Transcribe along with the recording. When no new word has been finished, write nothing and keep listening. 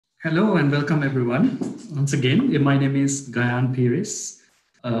Hello and welcome everyone. Once again, my name is Gayan Pires.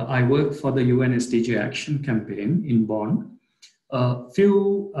 I work for the UN SDG Action Campaign in Bonn.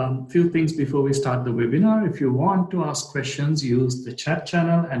 Few things before we start the webinar. If you want to ask questions, use the chat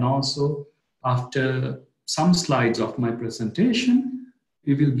channel, and also after some slides of my presentation,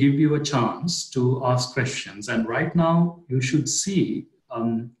 we will give you a chance to ask questions. And right now, you should see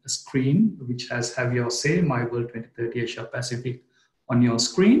a screen which has Have Your Say, My World 2030 Asia Pacific on your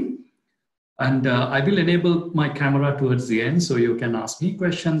screen. And I will enable my camera towards the end so you can ask me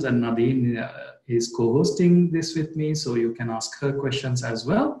questions, and Nadine is co-hosting this with me so you can ask her questions as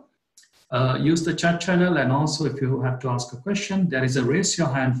well. Use the chat channel, and also if you have to ask a question, there is a raise your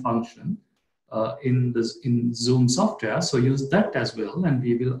hand function in Zoom software. So use that as well and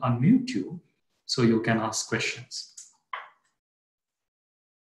we will unmute you so you can ask questions.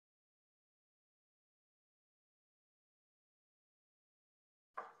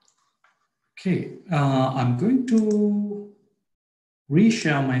 Okay, I'm going to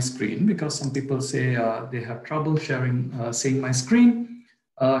reshare my screen because some people say they have trouble seeing my screen.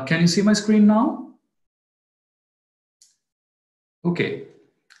 Can you see my screen now? Okay,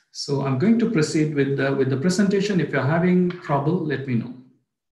 so I'm going to proceed with the presentation. If you're having trouble, let me know.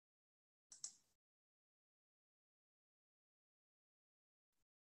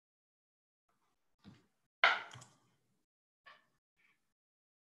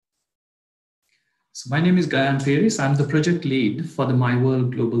 So my name is Gayan Pires. I'm the project lead for the My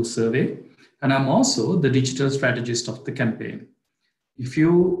World Global Survey, and I'm also the digital strategist of the campaign. If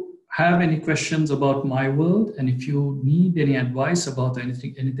you have any questions about My World, and if you need any advice about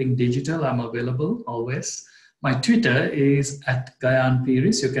anything digital, I'm available always. My Twitter is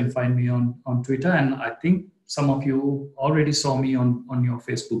 @GayanPires. You can find me on Twitter, and I think some of you already saw me on your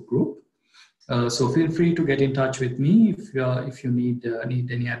Facebook group. So feel free to get in touch with me if you need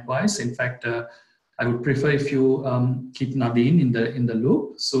any advice. In fact, I would prefer if you keep Nadine in the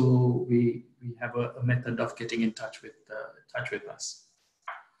loop, so we have a method of getting in touch with us.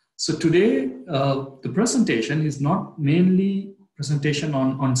 So today the presentation is not mainly presentation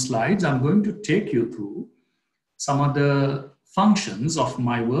on slides. I'm going to take you through some of the functions of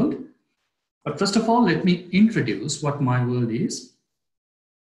My World. But first of all, let me introduce what My World is.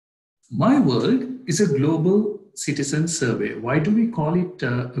 My World is a global citizen survey. Why do we call it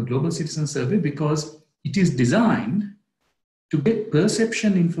a global citizen survey? Because it is designed to get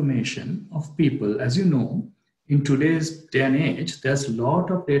perception information of people. As you know, in today's day and age, there's a lot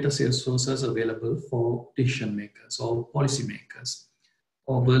of data sources available for decision makers or policy makers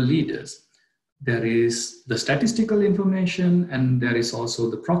or world leaders. There is the statistical information, and there is also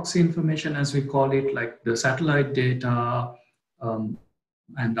the proxy information, as we call it, like the satellite data,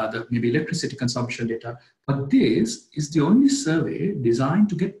 and other maybe electricity consumption data. But this is the only survey designed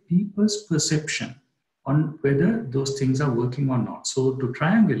to get people's perception on whether those things are working or not. So to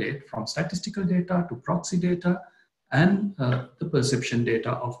triangulate from statistical data to proxy data and the perception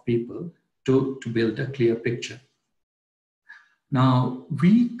data of people to build a clear picture. Now,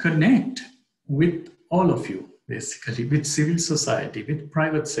 we connect with all of you, basically, with civil society, with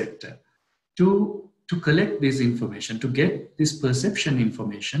private sector, to collect this information, to get this perception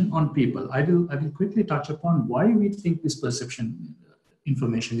information on people. I will quickly touch upon why we think this perception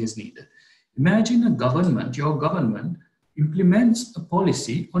information is needed. Imagine a government, your government implements a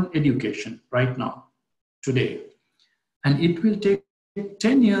policy on education right now, today, and it will take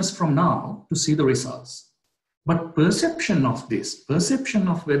 10 years from now to see the results. But perception of this, perception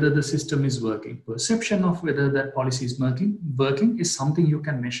of whether the system is working, perception of whether that policy is working is something you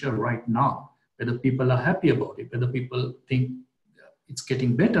can measure right now. Whether people are happy about it, whether people think it's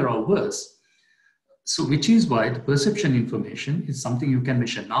getting better or worse. So which is why the perception information is something you can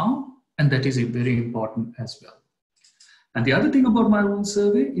measure now, and that is very important as well. And the other thing about My World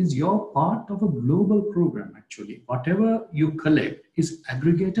Survey is you're part of a global program, actually. Whatever you collect is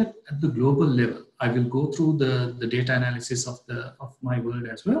aggregated at the global level. I will go through the data analysis of My World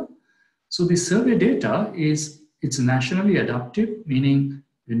as well. So the survey data it's nationally adaptive, meaning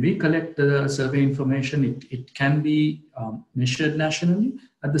when we collect the survey information, it can be measured nationally.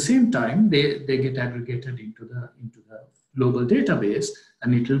 At the same time, they get aggregated into the global database,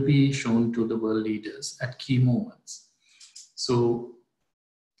 and it will be shown to the world leaders at key moments. So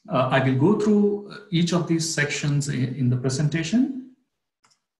I will go through each of these sections in the presentation.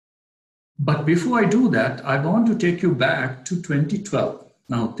 But before I do that, I want to take you back to 2012.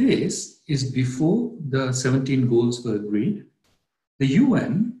 Now, this is before the 17 goals were agreed. The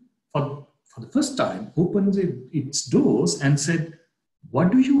UN, for the first time, opened its doors and said,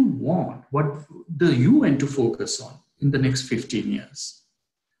 what do you want? What the UN to focus on in the next 15 years?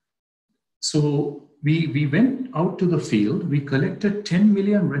 So we went out to the field, we collected 10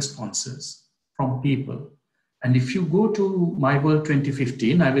 million responses from people. And if you go to My World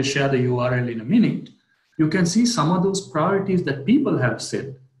 2015, I will share the URL in a minute, you can see some of those priorities that people have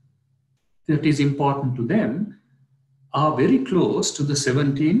said that is important to them are very close to the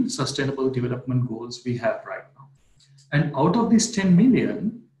 17 sustainable development goals we have right now. And out of these 10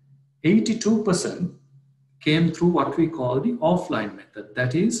 million, 82% came through what we call the offline method.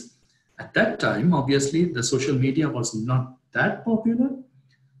 That is, at that time, obviously, the social media was not that popular.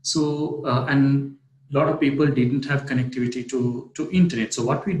 So, and a lot of people didn't have connectivity to internet. So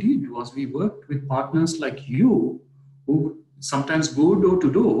what we did was we worked with partners like you, who sometimes go door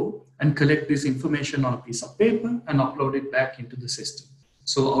to door and collect this information on a piece of paper and upload it back into the system.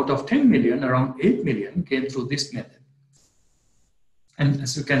 So out of 10 million, around 8 million came through this method. And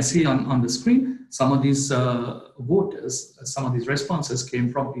as you can see on the screen, some of these voters, some of these responses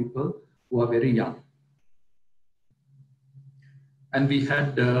came from people who are very young. And we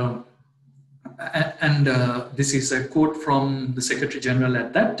had, this is a quote from the Secretary General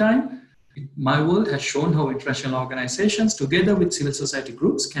at that time. My World has shown how international organizations, together with civil society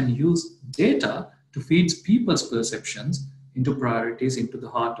groups, can use data to feed people's perceptions into priorities into the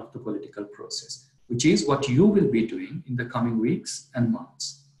heart of the political process, which is what you will be doing in the coming weeks and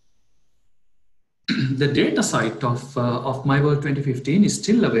months. The data site of My World 2015 is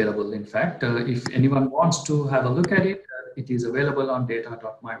still available. In fact, if anyone wants to have a look at it, it is available on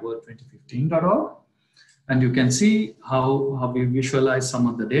data.myworld2015.org. And you can see how we visualize some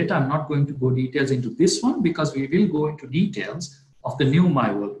of the data. I'm not going to go details into this one because we will go into details of the new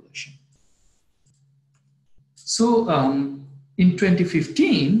My World version. So in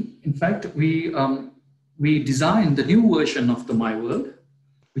 2015, in fact, we designed the new version of the My World,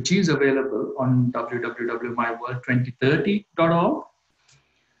 which is available on www.myworld2030.org.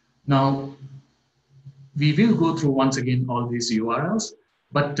 Now, we will go through once again all these URLs,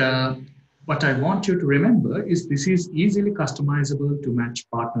 but what I want you to remember is this is easily customizable to match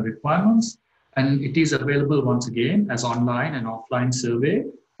partner requirements, and it is available once again as online and offline survey.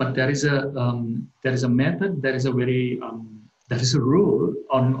 But there is a method, there is a rule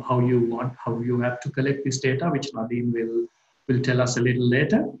on how you have to collect this data, which Nadine will tell us a little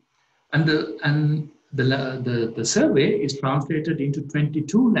later. And the survey is translated into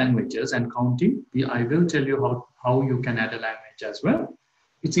 22 languages and counting. I will tell you how you can add a language as well.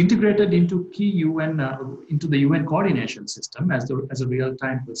 It's integrated into into the UN coordination system as a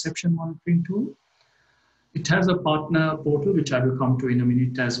real-time perception monitoring tool. It has a partner portal, which I will come to in a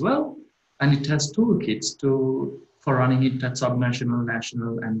minute as well. And it has toolkits for running it at subnational,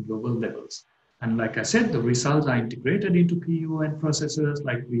 national, and global levels. And like I said, the results are integrated into key UN processes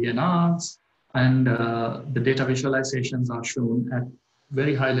like VNRs, and the data visualizations are shown at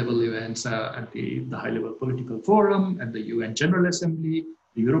very high-level events at the high-level political forum, at the UN General Assembly,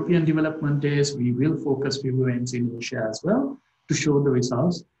 the European Development Days. We will focus few events in Asia as well to show the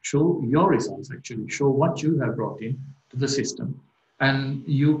results, show your results actually, show what you have brought in to the system. And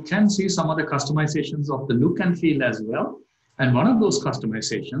you can see some of the customizations of the look and feel as well. And one of those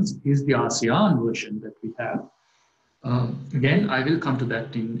customizations is the ASEAN version that we have. Again, I will come to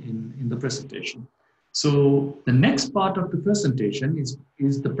that in the presentation. So the next part of the presentation is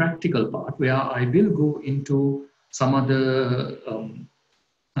the practical part, where I will go into some of the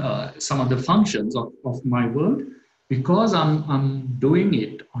functions of My World. Because I'm doing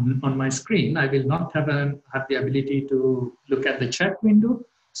it on my screen, I will not have the ability to look at the chat window.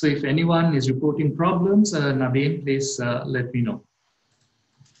 So if anyone is reporting problems, Naveen, please let me know.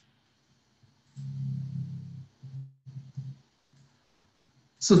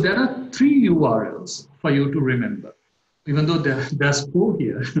 So there are 3 URLs for you to remember. Even though there's 4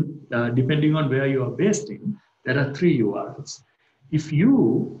 here, depending on where you are based in, there are 3 URLs. If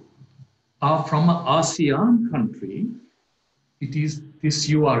you are from an ASEAN country, it is this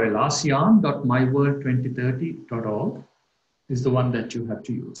URL, asean.myworld2030.org is the one that you have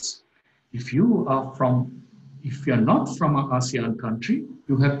to use. If you are not from an ASEAN country,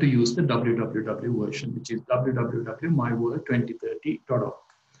 you have to use the www version, which is www.myworld2030.org.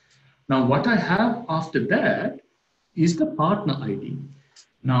 Now, what I have after that is the partner ID.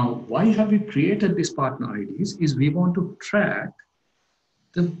 Now, why have we created these partner IDs? Is we want to track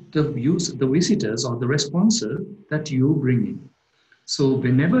the visitors or the responses that you bring in. So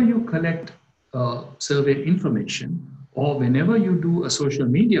whenever you collect survey information, or whenever you do a social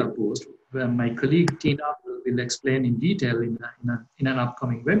media post, where my colleague Tina will explain in detail in an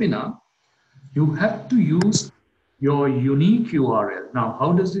upcoming webinar, you have to use your unique URL. Now,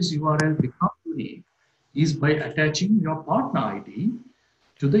 how does this URL become unique? Is by attaching your partner ID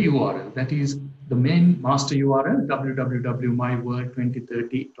to the URL. That is the main master URL,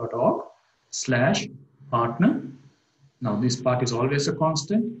 www.myworld2030.org/partner. Now this part is always a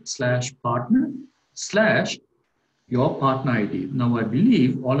constant, /partner/ your partner ID. Now I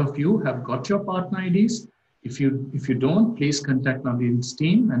believe all of you have got your partner IDs. If you don't, please contact Nadine's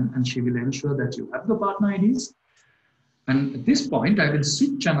team and she will ensure that you have the partner IDs. And at this point, I will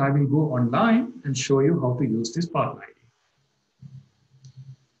switch and I will go online and show you how to use this partner ID.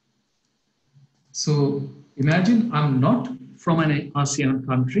 So imagine I'm not from an ASEAN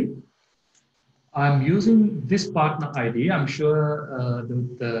country. I'm using this partner ID. I'm sure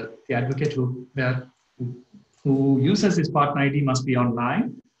the advocate who uses this partner ID must be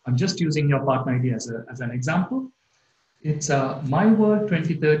online. I'm just using your partner ID as an example. It's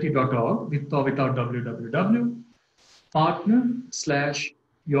myworld2030.org with or without www,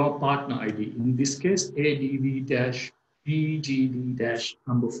 partner/your partner ID. In this case,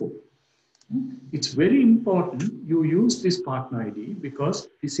 ADV-BGD-4. It's very important you use this partner ID because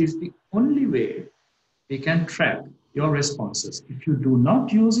this is the only way we can track your responses. If you do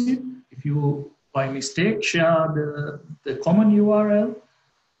not use it, if you by mistake share the common URL,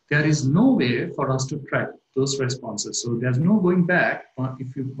 there is no way for us to track those responses. So there's no going back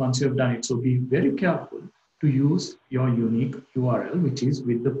once you have done it. So be very careful to use your unique URL, which is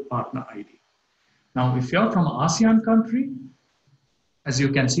with the partner ID. Now, if you're from an ASEAN country, as you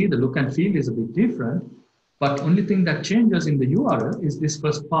can see, the look and feel is a bit different, but only thing that changes in the URL is this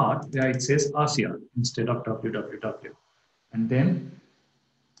first part where it says ASEAN instead of www. And then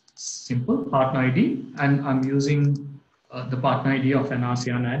simple partner ID, and I'm using the partner ID of an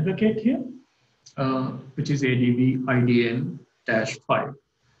ASEAN advocate here, which is ADV-IDN-5.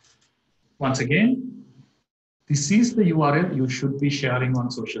 Once again, this is the URL you should be sharing on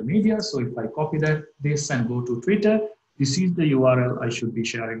social media. So if I copy this and go to Twitter, this is the URL I should be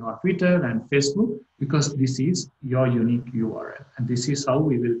sharing on Twitter and Facebook because this is your unique URL. And this is how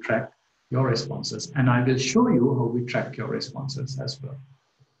we will track your responses. And I will show you how we track your responses as well.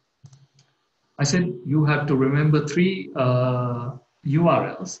 I said you have to remember 3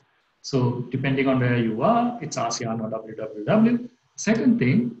 URLs. So depending on where you are, it's ASEAN or www. Second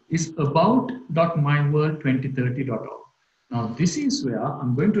thing is about.myworld2030.org. Now this is where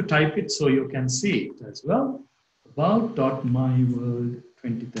I'm going to type it so you can see it as well.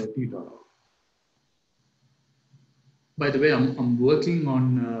 About.myworld2030.org. By the way, I'm working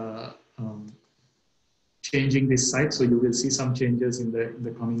on changing this site, so you will see some changes in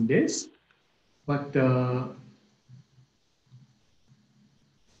the coming days. But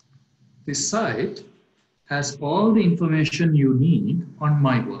this site has all the information you need on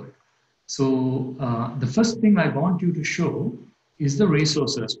MyWorld. So the first thing I want you to show is the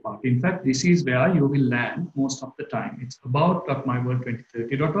resources part. In fact, this is where you will land most of the time. It's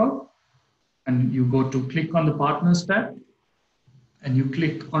about.myworld2030.org. And you go to click on the partners tab and you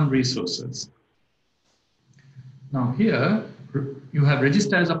click on resources. Now here, you have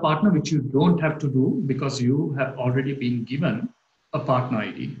registered as a partner, which you don't have to do because you have already been given a partner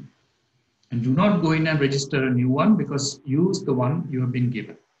ID. And do not go in and register a new one because use the one you have been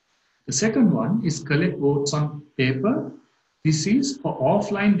given. The second one is collect votes on paper. This is for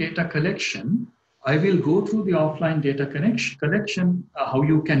offline data collection. I will go through the offline data collection, how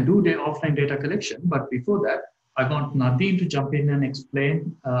you can do the offline data collection. But before that, I want Nadine to jump in and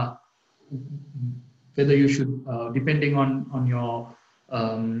explain whether you should, depending on your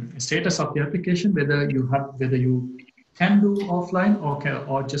status of the application, whether you can do offline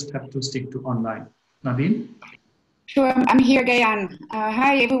or just have to stick to online. Nadine? Sure, I'm here, Gayan.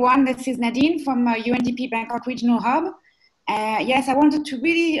 Hi, everyone. This is Nadine from UNDP Bangkok Regional Hub. Yes, I wanted to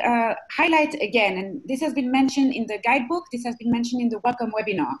really highlight again, and this has been mentioned in the guidebook, this has been mentioned in the welcome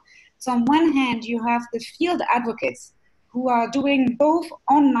webinar. So on one hand, you have the field advocates who are doing both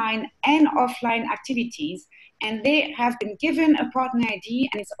online and offline activities, and they have been given a partner ID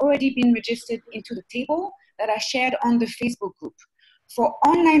and it's already been registered into the table that are shared on the Facebook group. For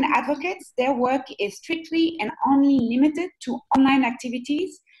online advocates, their work is strictly and only limited to online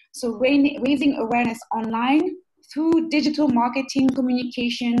activities, so raising awareness online through digital marketing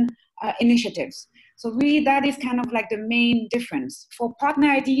communication initiatives. So really that is kind of like the main difference. For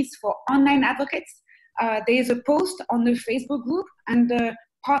partner IDs for online advocates, there is a post on the Facebook group and the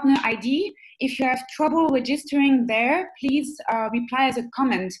partner ID. If you have trouble registering there, please reply as a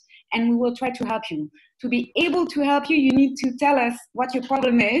comment and we will try to help you. To be able to help you, you need to tell us what your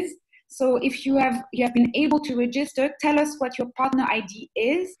problem is. So if you have been able to register, tell us what your partner ID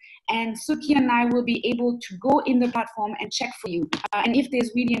is, and Suki and I will be able to go in the platform and check for you. And if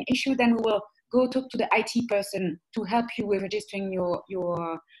there's really an issue, then we will go talk to the IT person to help you with registering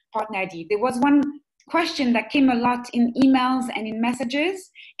your partner ID. There was one question that came a lot in emails and in messages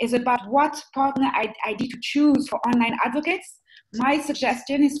is about what partner ID to choose for online advocates. My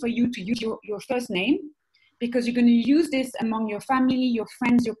suggestion is for you to use your first name, because you're going to use this among your family, your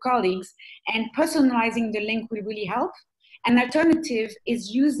friends, your colleagues, and personalizing the link will really help. An alternative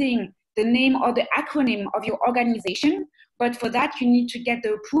is using the name or the acronym of your organization, but for that you need to get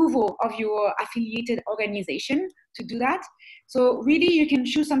the approval of your affiliated organization to do that. So really you can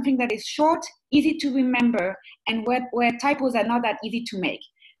choose something that is short, easy to remember, and where typos are not that easy to make.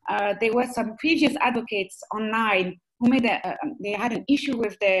 There were some previous advocates online who made they had an issue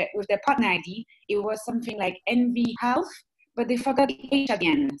with their partner ID. It was something like NV Health, but they forgot the H at the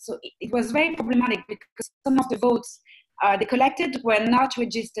end. So it was very problematic because some of the votes they collected were not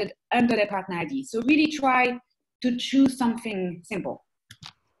registered under their partner ID. So really try to choose something simple.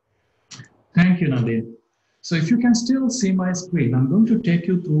 Thank you, Nadine. So if you can still see my screen, I'm going to take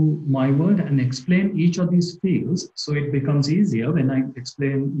you through myWorld and explain each of these fields so it becomes easier when I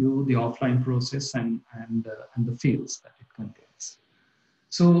explain you the offline process and the fields that it contains.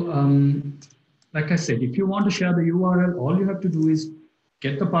 So like I said, if you want to share the URL, all you have to do is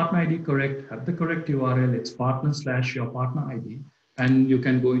get the partner ID correct, have the correct URL, it's partner/your partner ID, and you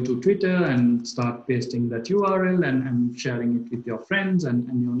can go into Twitter and start pasting that URL and sharing it with your friends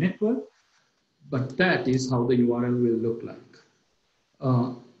and your network. But that is how the URL will look like.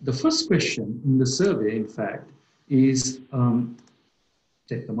 The first question in the survey, in fact, is,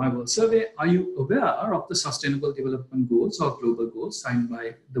 take the myWorld survey, are you aware of the Sustainable Development Goals or global goals signed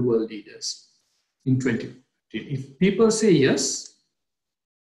by the world leaders in 2015? If people say yes,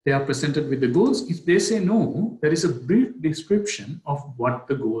 they are presented with the goals. If they say no, there is a brief description of what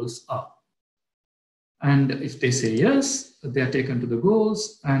the goals are. And if they say yes, they are taken to the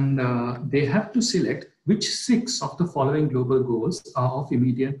goals, and they have to select which 6 of the following global goals are of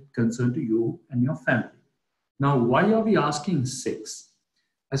immediate concern to you and your family. Now, why are we asking 6?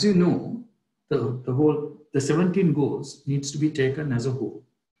 As you know, the 17 goals needs to be taken as a whole.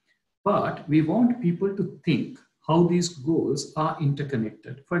 But we want people to think how these goals are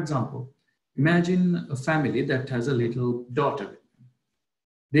interconnected. For example, imagine a family that has a little daughter.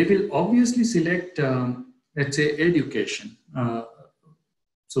 They will obviously select, let's say, education.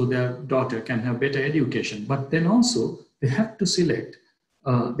 So their daughter can have better education. But then also they have to select,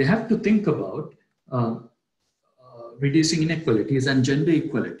 they have to think about reducing inequalities and gender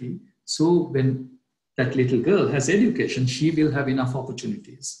equality. So when that little girl has education, she will have enough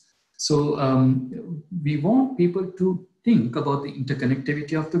opportunities. So we want people to think about the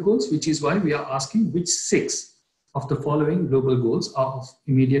interconnectivity of the goals, which is why we are asking which 6 of the following global goals are of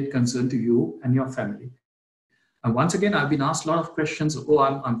immediate concern to you and your family. And once again, I've been asked a lot of questions. Oh,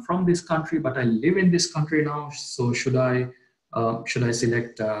 I'm from this country, but I live in this country now. So should I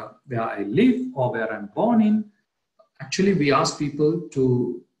select where I live or where I'm born in? Actually, we ask people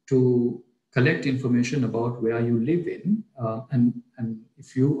to collect information about where you live in, and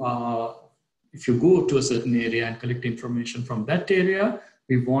if you go to a certain area and collect information from that area,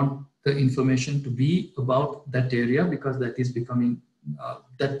 we want the information to be about that area, because that is becoming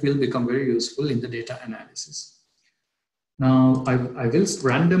that will become very useful in the data analysis. Now, I will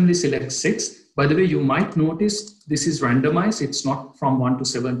randomly select 6. By the way, you might notice this is randomized. It's not from 1 to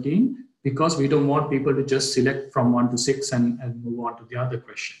 17, because we don't want people to just select from 1 to 6 and move on to the other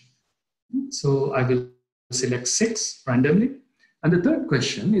question. So I will select 6 randomly. And the third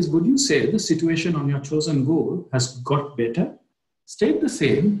question is, would you say the situation on your chosen goal has got better, stayed the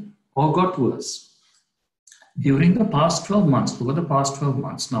same, or got worse during the past 12 months, over the past 12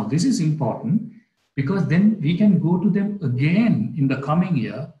 months? Now, this is important because then we can go to them again in the coming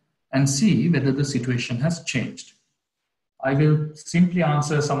year and see whether the situation has changed. I will simply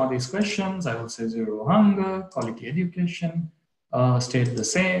answer some of these questions. I will say zero hunger, quality education, stayed the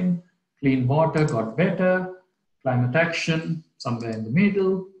same, clean water got better, climate action, somewhere in the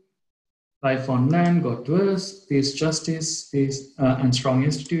middle, life on land got worse, peace, justice, peace, and strong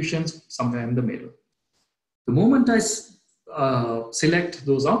institutions, somewhere in the middle. The moment I select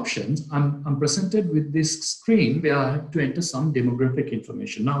those options, I'm presented with this screen where I have to enter some demographic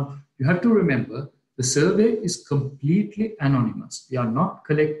information. Now, you have to remember, the survey is completely anonymous. We are not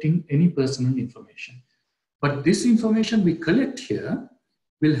collecting any personal information. But this information we collect here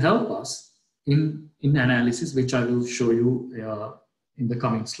will help us in analysis, which I will show you in the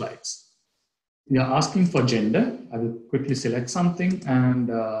coming slides. We are asking for gender. I will quickly select something, and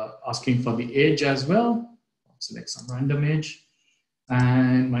asking for the age as well. I'll select some random age.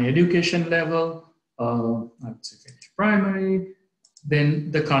 And my education level, I would say primary.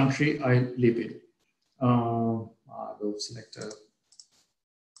 then the country I live in. I will select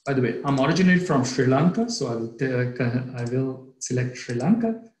by the way, I'm originated from Sri Lanka, so I will select Sri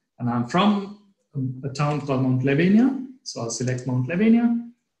Lanka, and I'm from a town called Mount Lavinia, so I'll select Mount Lavinia.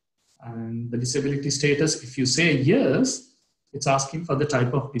 And the disability status, if you say yes, it's asking for the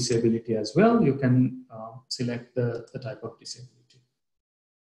type of disability as well. You can select the type of disability.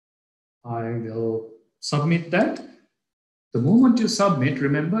 I will submit that. The moment you submit,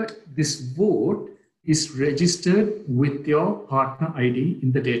 remember this vote is registered with your partner ID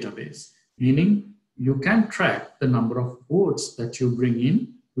in the database, meaning you can track the number of votes that you bring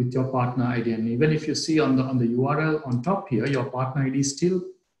in with your partner ID. And even if you see on the URL on top here, your partner ID is still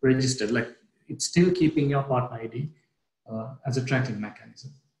registered, like it's still keeping your partner ID as a tracking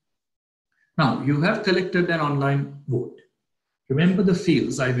mechanism. Now, you have collected an online vote. Remember the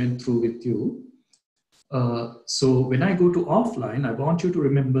fields I went through with you. So when I go to offline, I want you to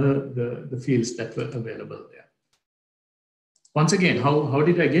remember the fields that were available there. Once again, how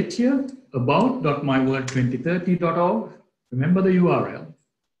did I get here? About.myworld2030.org. Remember the URL.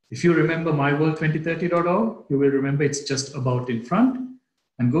 If you remember myworld2030.org, you will remember it's just about in front.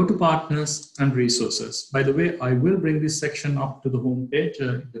 And go to partners and resources. By the way, I will bring this section up to the home page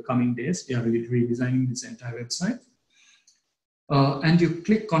in the coming days. We are redesigning this entire website. And you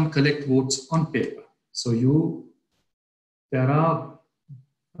click on collect votes on paper. So there are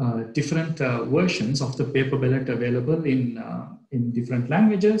different versions of the paper ballot available in different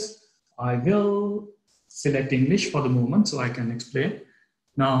languages. I will select English for the moment so I can explain.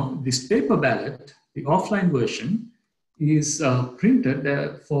 Now, this paper ballot, the offline version, is printed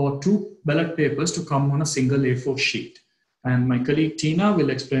for 2 ballot papers to come on a single A4 sheet. And my colleague Tina will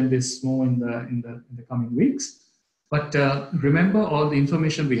explain this more in the coming weeks. But remember all the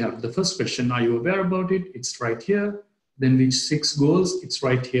information we have. The first question, are you aware about it? It's right here. Then which 6 goals? It's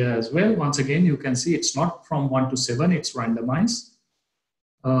right here as well. Once again, you can see it's not from 1 to 7, it's randomized.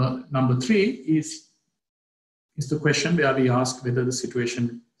 Number 3 is the question where we ask whether the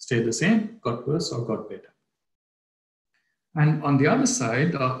situation stayed the same, got worse, or got better. And on the other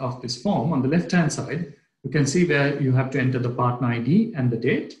side of this form, on the left-hand side, you can see where you have to enter the partner ID and the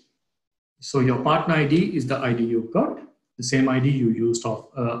date. So your partner ID is the ID you've got, the same ID you used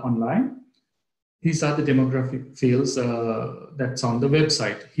online. These are the demographic fields that's on the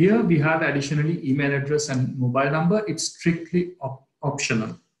website. Here we have additionally email address and mobile number. It's strictly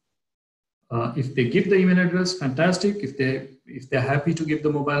optional. If they give the email address, fantastic. If they're happy to give the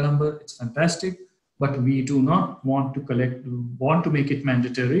mobile number, it's fantastic. But we do not want to make it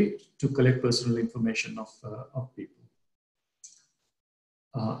mandatory to collect personal information of people.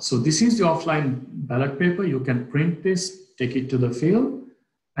 So this is the offline ballot paper. You can print this, take it to the field.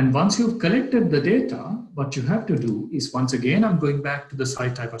 And once you've collected the data, what you have to do is, once again, I'm going back to the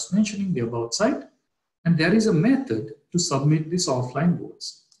site I was mentioning, the About site. And there is a method to submit these offline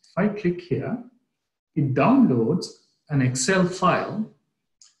votes. If I click here, it downloads an Excel file.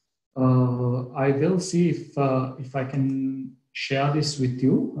 I will see if I can share this with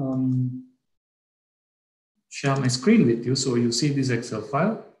you, share my screen with you so you see this Excel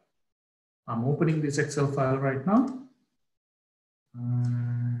file. I'm opening this Excel file right now.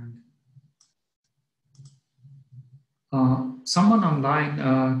 Someone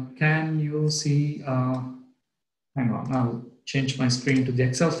online, can you see, hang on, I'll change my screen to the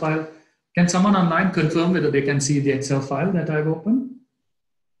Excel file. Can someone online confirm whether they can see the Excel file that I've opened?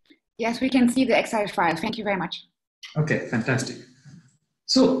 Yes, we can see the Excel file. Thank you very much. Okay, fantastic.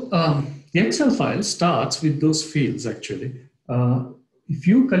 So the Excel file starts with those fields actually. If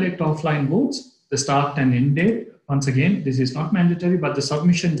you collect offline votes, the start and end date, once again, this is not mandatory, but the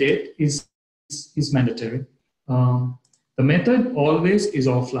submission date is mandatory. The method always is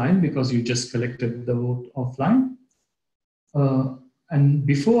offline because you just collected the vote offline. And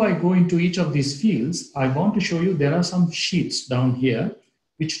before I go into each of these fields, I want to show you there are some sheets down here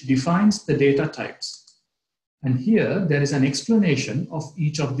which defines the data types. And here there is an explanation of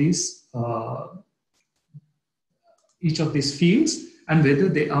each of these fields and whether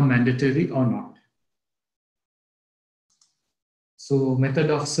they are mandatory or not. So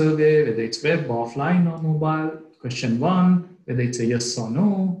method of survey, whether it's web, offline or mobile. Question 1, whether it's a yes or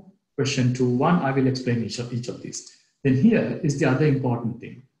no. Question 2, 1, I will explain each of these. Then here is the other important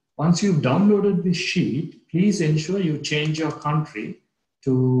thing. Once you've downloaded this sheet, please ensure you change your country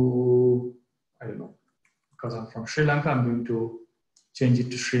to, I don't know, because I'm from Sri Lanka, I'm going to change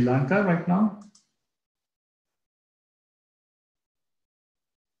it to Sri Lanka right now.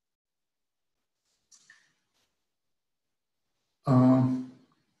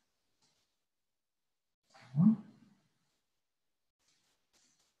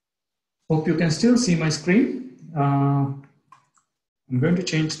 Hope you can still see my screen. I'm going to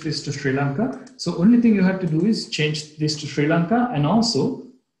change this to Sri Lanka. So only thing you have to do is change this to Sri Lanka and also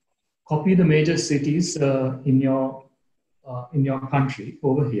copy the major cities in your country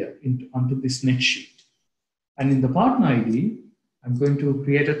over here onto this next sheet. And in the partner ID, I'm going to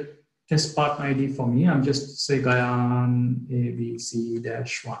create a test partner ID for me. I'm just say Gayan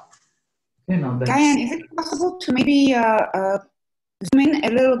ABC-1. Okay, now that's... Gayan, is it possible to maybe zoom in a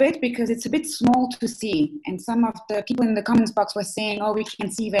little bit, because it's a bit small to see, and some of the people in the comments box were saying, oh, we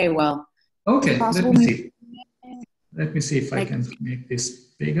can't see very well. Okay, let me see. Let me see if I can make this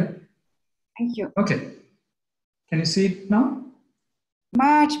bigger. Thank you. Okay, can you see it now?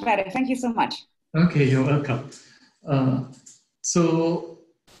 Much better, thank you so much. Okay, you're welcome. So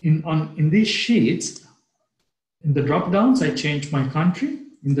in these sheets, in the drop downs, I changed my country.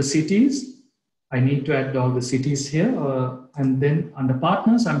 In the cities, I need to add all the cities here. And then under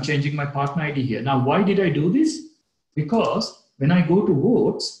partners, I'm changing my partner ID here. Now, why did I do this? Because when I go to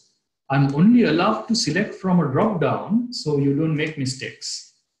votes, I'm only allowed to select from a drop down, so you don't make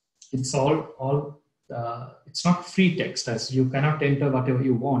mistakes. It's it's not free text, as you cannot enter whatever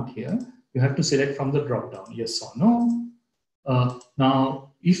you want here. You have to select from the drop down, yes or no.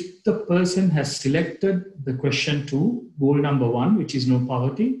 Now, if the person has selected the question 2, goal number 1, which is no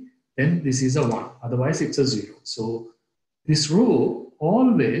poverty, then this is a 1, otherwise it's a 0. So this row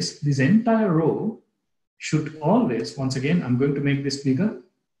always, this entire row should always, once again, I'm going to make this bigger.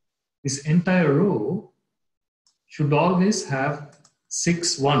 This entire row should always have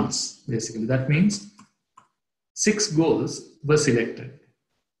 6 ones, basically. That means 6 goals were selected.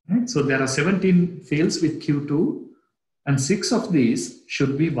 Right? So there are 17 fields with Q2, and 6 of these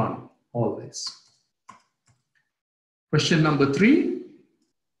should be 1 always. Question number 3.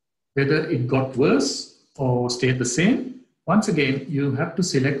 Whether it got worse or stayed the same. Once again, you have to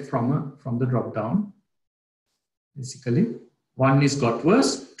select from the drop down. Basically, 1 is got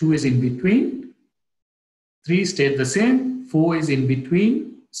worse, 2 is in between, 3 stayed the same, 4 is in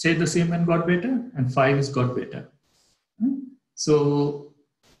between, stayed the same and got better, and 5 is got better. So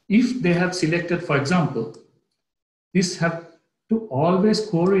if they have selected, for example, this have to always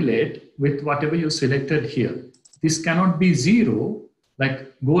correlate with whatever you selected here. This cannot be 0.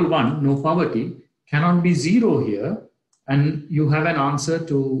 Like goal 1, no poverty, cannot be 0 here, and you have an answer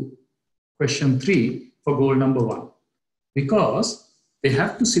to question 3 for goal number 1. Because they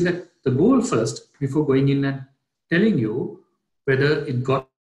have to select the goal first before going in and telling you whether it got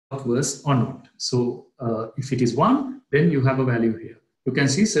worse or not. So if it is 1, then you have a value here. You can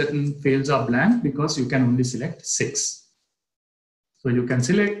see certain fields are blank because you can only select 6. So you can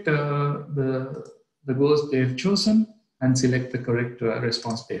select the goals they have chosen and select the correct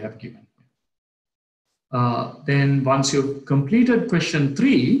response they have given. Then once you've completed question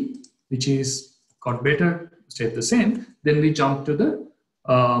 3, which is got better, stayed the same, then we jump to the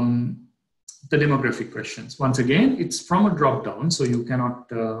demographic questions. Once again, it's from a drop down, so you cannot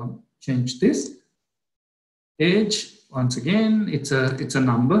change this. Age, once again, it's a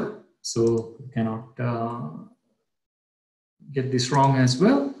number, so you cannot get this wrong as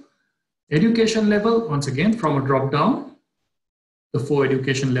well. Education level, once again, from a drop down. The 4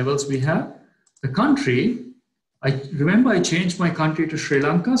 education levels we have. The country, I remember I changed my country to Sri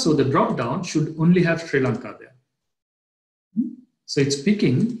Lanka, so the drop down should only have Sri Lanka there. So it's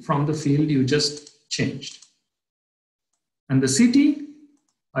picking from the field you just changed. And the city,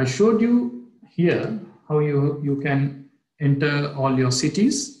 I showed you here how you can enter all your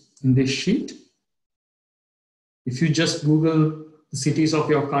cities in this sheet. If you just Google the cities of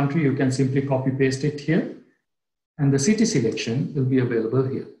your country, you can simply copy paste it here. And the city selection will be available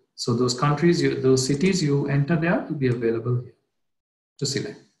here. So those countries, those cities you enter there will be available here to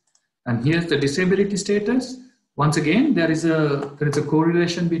select. And here's the disability status. Once again, there is a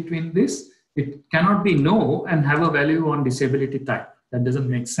correlation between this. It cannot be no and have a value on disability type. That doesn't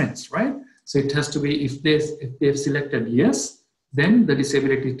make sense, right? So it has to be, if they've selected yes, then the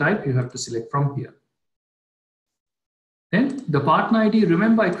disability type you have to select from here. Then the partner ID,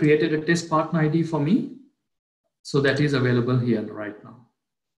 remember I created a test partner ID for me. So that is available here right now.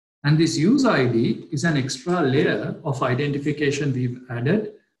 And this user ID is an extra layer of identification we've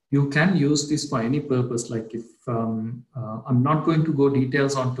added. You can use this for any purpose. Like if I'm not going to go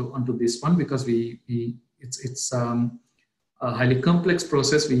details onto this one because it's a highly complex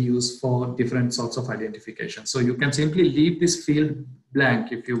process we use for different sorts of identification. So you can simply leave this field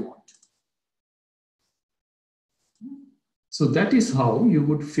blank if you want. So that is how you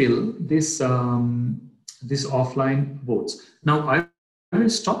would fill this this offline votes. Now I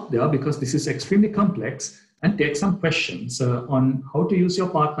will stop there because this is extremely complex and take some questions on how to use your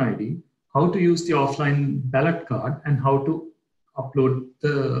partner ID, how to use the offline ballot card and how to upload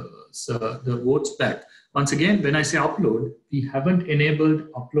the votes back. Once again, when I say upload, we haven't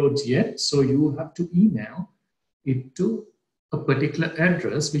enabled uploads yet. So you have to email it to a particular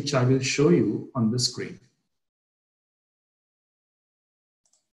address, which I will show you on the screen.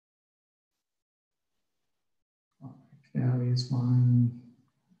 There is one.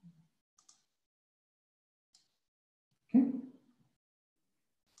 Okay.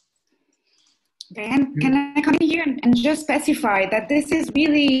 Dan, can I come in here and just specify that this is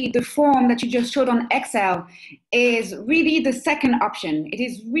really the form that you just showed on Excel is really the second option. It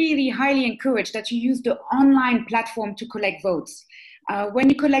is really highly encouraged that you use the online platform to collect votes. When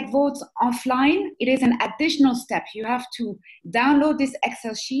you collect votes offline, it is an additional step. You have to download this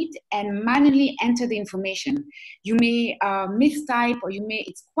Excel sheet and manually enter the information. You may mistype, or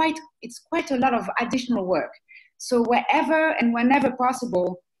it's quite a lot of additional work. So wherever and whenever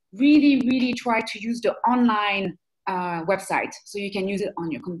possible, really try to use the online website. So you can use it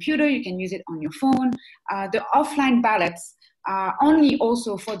on your computer, you can use it on your phone. The offline ballots are only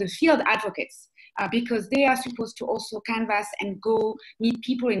also for the field advocates, because they are supposed to also canvass and go meet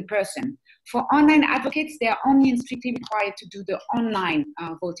people in person. For online advocates, they are only and strictly required to do the online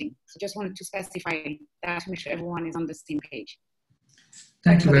voting. So just wanted to specify that to make sure everyone is on the same page.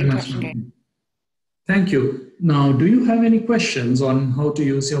 Thank you very much. Thank you. Now, do you have any questions on how to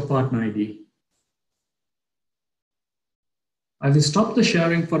use your partner ID? I will stop the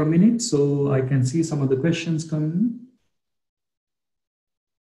sharing for a minute so I can see some of the questions coming.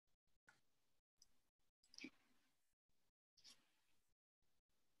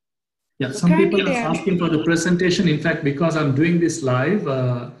 Yeah, some people are asking for the presentation. In fact, because I'm doing this live,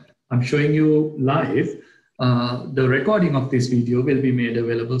 I'm showing you live. The recording of this video will be made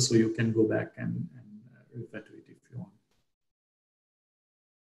available so you can go back and refer to it if you want.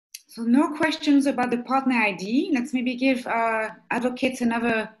 So no questions about the partner ID. Let's maybe give advocates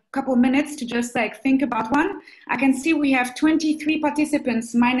another couple minutes to just think about one. I can see we have 23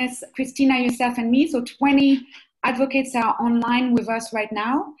 participants minus Christina, yourself, and me. So 20 advocates are online with us right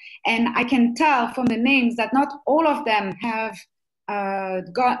now. And I can tell from the names that not all of them have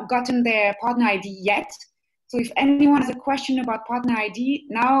gotten their partner ID yet. So if anyone has a question about partner ID,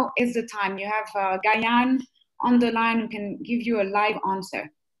 now is the time. You have Gayan on the line who can give you a live answer.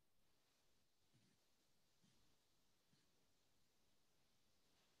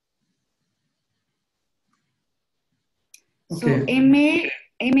 Okay. So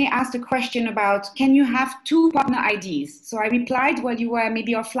Aimee asked a question about, can you have 2 partner IDs? So I replied while you were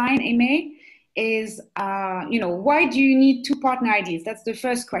maybe offline, Aimee, is, why do you need 2 partner IDs? That's the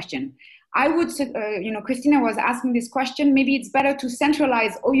first question. I would, Christina was asking this question, maybe it's better to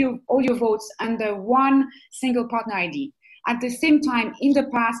centralize all your votes under one single partner ID. At the same time, in the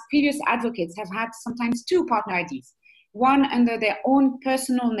past, previous advocates have had sometimes 2 partner IDs, one under their own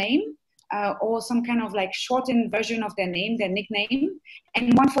personal name, or some kind of shortened version of their name, their nickname,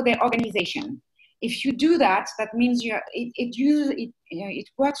 and one for their organization. If you do that, that means it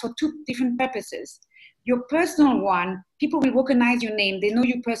works for 2 different purposes. Your personal one, people will recognize your name. They know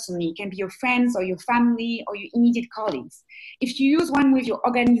you personally. It can be your friends or your family or your immediate colleagues. If you use one with your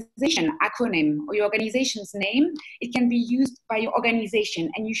organization acronym or your organization's name, it can be used by your organization.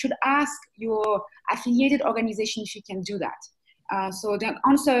 And you should ask your affiliated organization if you can do that. So the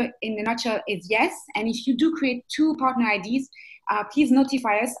answer in a nutshell is yes. And if you do create 2 partner IDs, please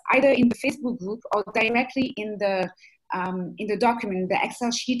notify us either in the Facebook group or directly in the document, the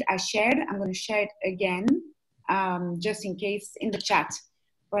Excel sheet I shared. I'm going to share it again, just in case in the chat.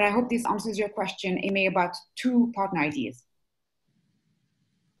 But I hope this answers your question, Aimee, about 2 partner IDs.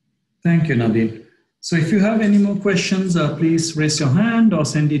 Thank you, Nadine. So if you have any more questions, please raise your hand or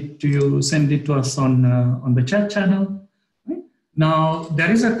send it to us on the chat channel. Now,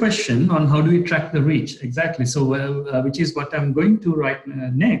 there is a question on how do we track the reach exactly. So, which is what I'm going to write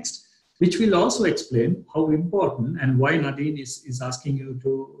next, which will also explain how important and why Nadine is asking you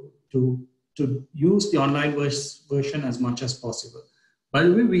to use the online version as much as possible. By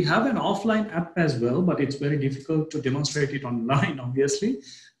the way, we have an offline app as well, but it's very difficult to demonstrate it online, obviously.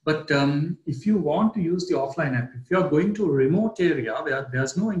 But if you want to use the offline app, if you're going to a remote area where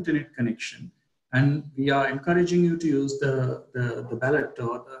there's no internet connection, and we are encouraging you to use the ballot,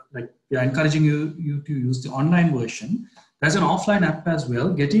 or we are encouraging you to use the online version. There's an offline app as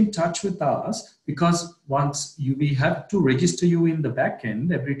well. Get in touch with us, because once we have to register you in the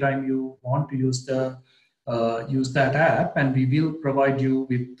backend every time you want to use that app, and we will provide you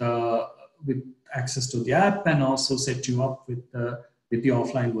with access to the app and also set you up with the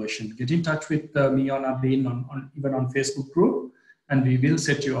offline version. Get in touch with me or Nadine even on Facebook group, and we will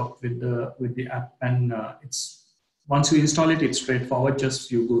set you up with the app. And once you install it, it's straightforward.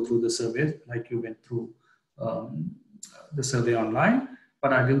 Just you go through the survey like you went through the survey online.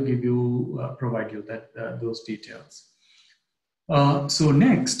 But I will give you provide you those details. So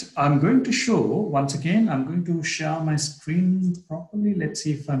next, I'm going to show, once again, I'm going to share my screen properly. Let's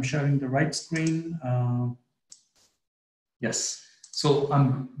see if I'm sharing the right screen. Yes. So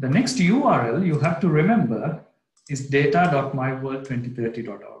the next URL you have to remember is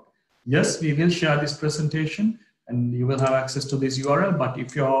data.myworld2030.org. Yes, we will share this presentation and you will have access to this URL, but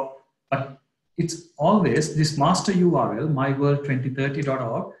it's always this master URL,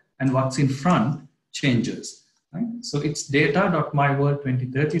 myworld2030.org, and what's in front changes. Right? So it's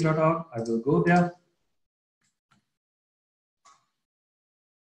data.myworld2030.org. I will go there.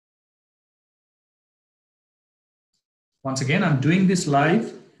 Once again, I'm doing this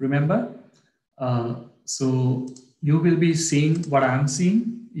live, remember? So you will be seeing what I'm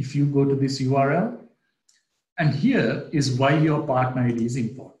seeing if you go to this URL. And here is why your partner ID is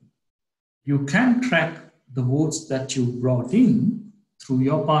important. You can track the votes that you brought in through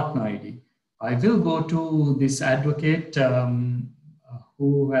your partner ID. I will go to this advocate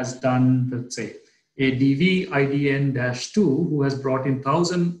who has done, let's say, a DV-IDN-2 who has brought in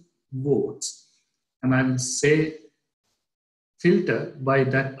 1,000 votes. And I will say filter by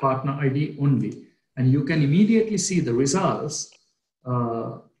that partner ID only. And you can immediately see the results.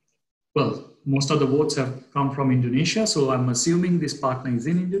 Well, most of the votes have come from Indonesia. So I'm assuming this partner is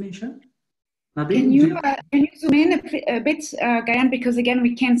in Indonesia. Can you zoom in a bit, Gayan, because again,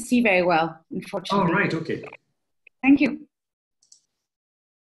 we can't see very well, unfortunately. Oh, right, okay. Thank you.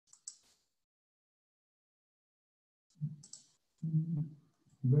 I'm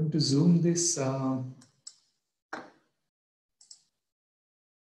going to zoom this. How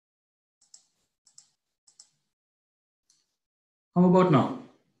about now?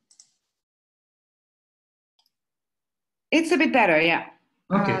 It's a bit better, yeah.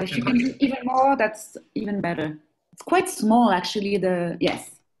 Okay. If you can do even more, that's even better. It's quite small, actually. Yes,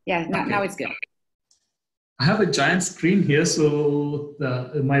 now it's good. I have a giant screen here, so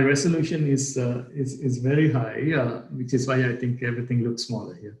my resolution is very high, which is why I think everything looks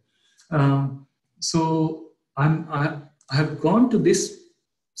smaller here. So I have gone to this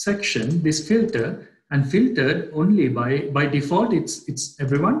section, this filter, and filtered only by default. It's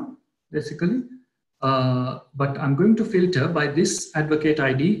everyone basically. But I'm going to filter by this advocate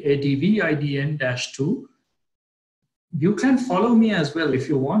ID, ADV-IDN-2. You can follow me as well if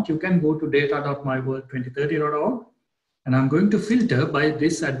you want. You can go to data.myworld2030.org, and I'm going to filter by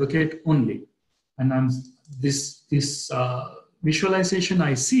this advocate only. And this visualization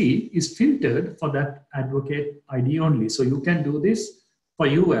I see is filtered for that advocate ID only. So you can do this for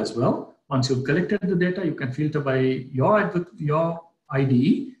you as well. Once you've collected the data, you can filter by your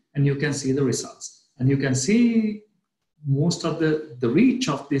ID, and you can see the results. And you can see most of the reach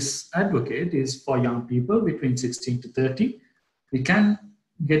of this advocate is for young people between 16 to 30. We can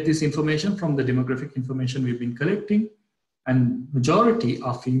get this information from the demographic information we've been collecting, and majority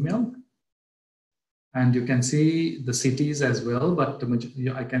are female. And you can see the cities as well, but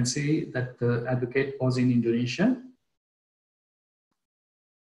I can see that the advocate was in Indonesia.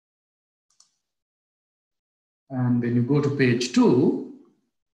 And when you go to page 2,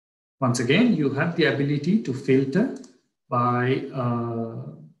 once again, you have the ability to filter by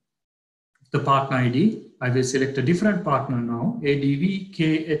the partner ID. I will select a different partner now,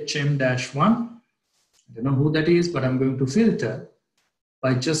 ADV-KHM-1. I don't know who that is, but I'm going to filter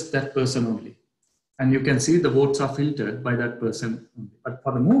by just that person only. And you can see the votes are filtered by that person only. But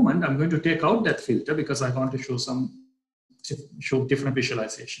for the moment, I'm going to take out that filter because I want to show different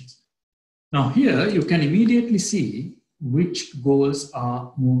visualizations. Now here, you can immediately see which goals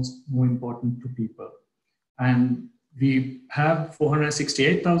are more important to people. And we have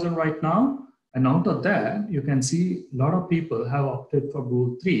 468,000 right now. And out of that, you can see a lot of people have opted for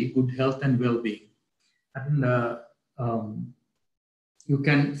goal 3, good health and well-being. And you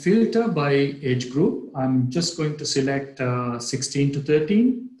can filter by age group. I'm just going to select 16 to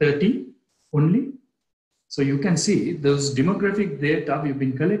 30 only. So you can see those demographic data we've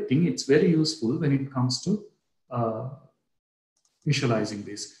been collecting. It's very useful when it comes to visualizing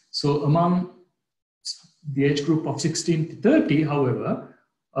this. So among the age group of 16 to 30, however,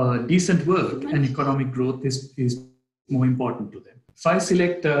 decent work and economic growth is more important to them. If I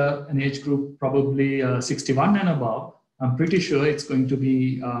select an age group, probably 61 and above, I'm pretty sure it's going to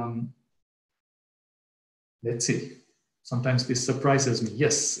be, let's see, sometimes this surprises me.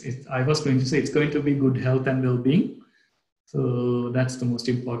 Yes, I was going to say it's going to be good health and well-being. So that's the most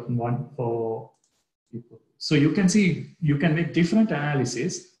important one for people. So you can see, you can make different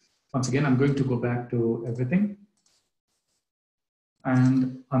analyses. Once again, I'm going to go back to everything.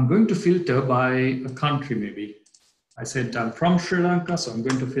 And I'm going to filter by a country maybe. I said I'm from Sri Lanka, so I'm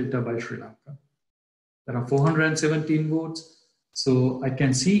going to filter by Sri Lanka. There are 417 votes. So I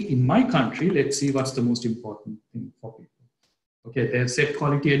can see in my country, let's see what's the most important thing for people. Okay, they have said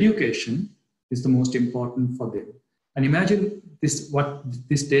quality education is the most important for them. And imagine this, what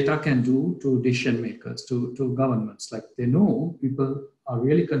this data can do to decision makers, to governments. Like they know people are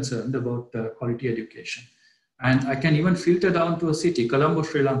really concerned about quality education. And I can even filter down to a city, Colombo,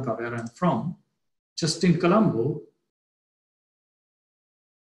 Sri Lanka, where I'm from. Just in Colombo,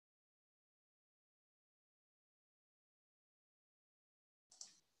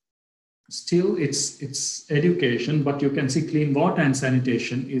 still it's education, but you can see clean water and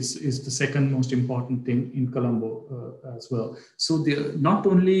sanitation is the second most important thing in Colombo as well. So not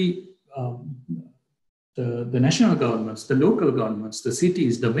only the national governments, the local governments, the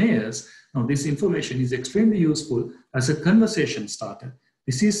cities, the mayors, now this information is extremely useful as a conversation starter.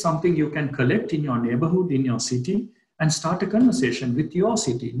 This is something you can collect in your neighborhood, in your city, and start a conversation with your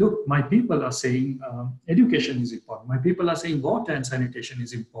city. Look, my people are saying education is important. My people are saying water and sanitation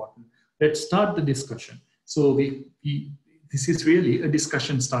is important. Let's start the discussion. So this is really a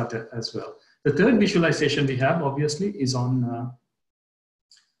discussion starter as well. The third visualization we have, obviously, is on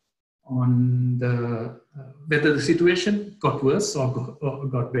the whether the situation got worse or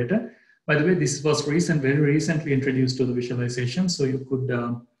got better. By the way, this was very recently introduced to the visualization, so you could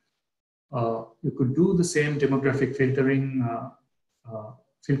do the same demographic filtering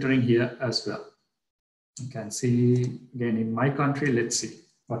here as well. You can see again in my country. Let's see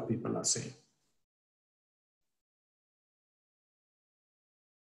what people are saying.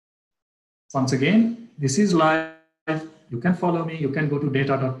 Once again, this is live. You can follow me. You can go to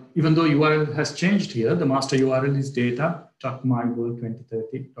data. Even though URL has changed here, the master URL is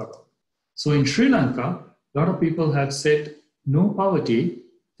data.myworld2030.org. So in Sri Lanka, a lot of people have said no poverty,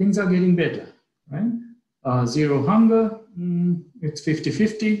 things are getting better, right? Zero hunger, it's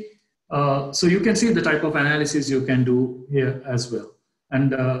 50-50. So you can see the type of analysis you can do here as well.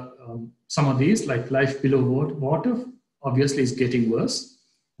 And some of these, like life below water, obviously is getting worse.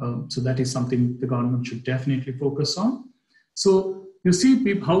 So that is something the government should definitely focus on. So you see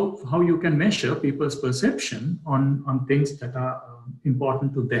how you can measure people's perception on things that are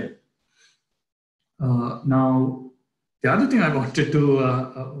important to them. Now, the other thing I wanted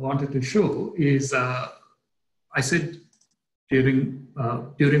to show is I said during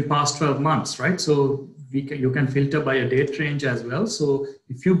past 12 months, right? So you can filter by a date range as well. So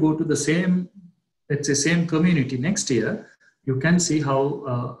if you go to the same, let's say same community next year, you can see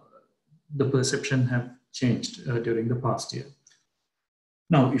how the perception have changed during the past year.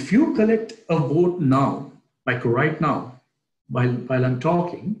 Now, if you collect a vote now, like right now, while I'm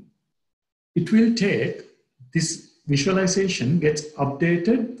talking, it will take, this visualization gets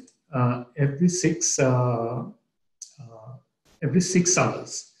updated every 6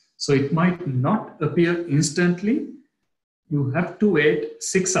 hours. So it might not appear instantly. You have to wait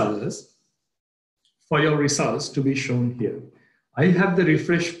 6 hours for your results to be shown here. I have the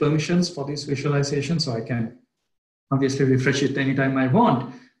refresh permissions for this visualization, so I can obviously refresh it anytime I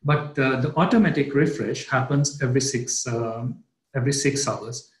want, but the automatic refresh happens every 6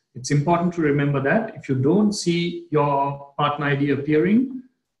 hours. It's important to remember that if you don't see your partner ID appearing,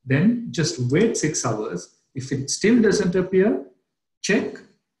 then just wait 6 hours. If it still doesn't appear, check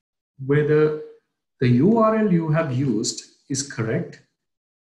whether the URL you have used is correct.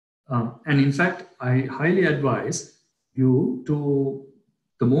 And in fact, I highly advise you to,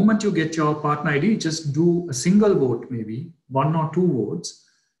 the moment you get your partner ID, just do a single vote, maybe 1 or 2 votes,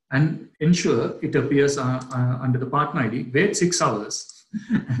 and ensure it appears under the partner ID. Wait 6 hours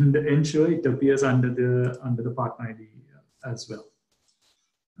and ensure it appears under the partner ID as well.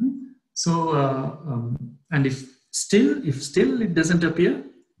 So, and if still it doesn't appear,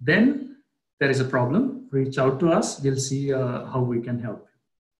 then there is a problem. Reach out to us. We'll see how we can help.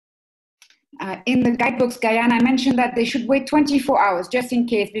 In the guidebooks, Guyana, I mentioned that they should wait 24 hours just in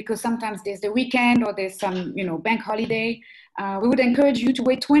case, because sometimes there's the weekend or there's some, bank holiday. We would encourage you to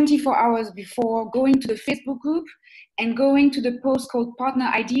wait 24 hours before going to the Facebook group and going to the post called Partner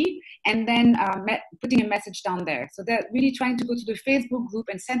ID and then putting a message down there. So that really trying to go to the Facebook group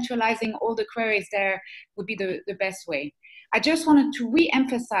and centralizing all the queries there would be the best way. I just wanted to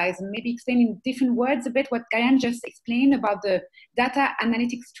re-emphasize and maybe explain in different words a bit what Gayan just explained about the data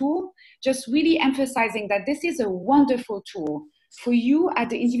analytics tool, just really emphasizing that this is a wonderful tool for you at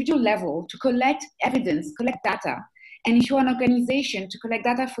the individual level to collect evidence, collect data. And if you're an organization, to collect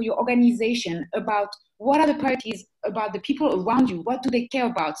data for your organization about what are the priorities about the people around you? What do they care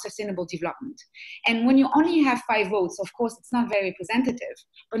about sustainable development? And when you only have 5 votes, of course, it's not very representative.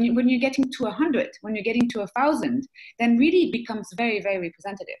 But when you're getting to 100, when you're getting to 1,000, then really it becomes very, very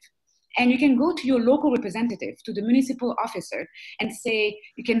representative. And you can go to your local representative, to the municipal officer, and say,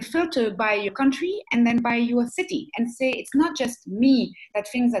 you can filter by your country and then by your city, and say, it's not just me that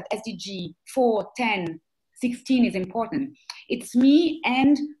thinks that SDG 4, 10, 16 is important. It's me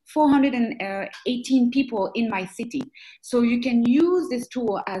and 418 people in my city. So you can use this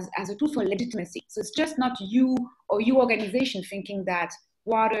tool as a tool for legitimacy. So it's just not you or your organization thinking that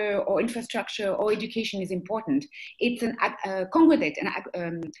water or infrastructure or education is important. It's a congregate,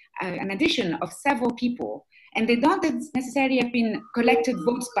 an addition of several people. And they don't necessarily have been collected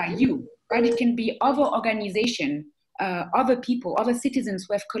votes by you, right? It can be other organizations, other people, other citizens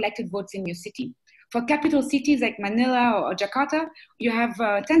who have collected votes in your city. For capital cities like Manila or Jakarta, you have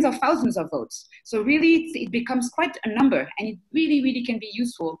tens of thousands of votes. So really, it becomes quite a number, and it really, really can be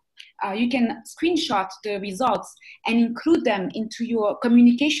useful. You can screenshot the results and include them into your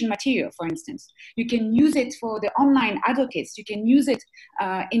communication material, for instance. You can use it for the online advocates. You can use it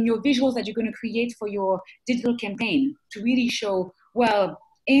in your visuals that you're going to create for your digital campaign to really show, well,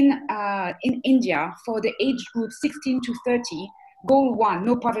 in India, for the age group 16 to 30, Goal 1,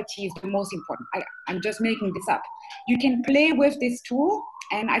 no poverty, is the most important. I'm just making this up. You can play with this tool.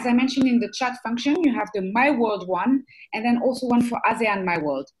 And as I mentioned in the chat function, you have the My World one, and then also one for ASEAN My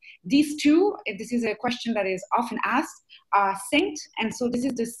World. These two, if this is a question that is often asked, are synced. And so this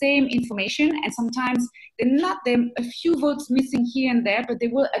is the same information. And sometimes there are a few votes missing here and there, but they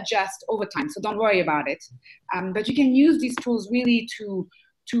will adjust over time. So don't worry about it. But you can use these tools really to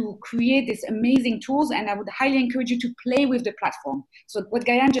create these amazing tools, and I would highly encourage you to play with the platform. So what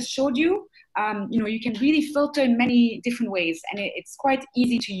Gayan just showed you, you can really filter in many different ways, and it's quite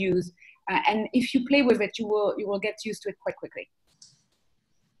easy to use. And if you play with it, you will get used to it quite quickly.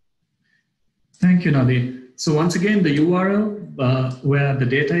 Thank you, Nadine. So once again, the URL where the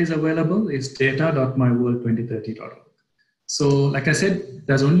data is available is data.myworld2030.org. So like I said,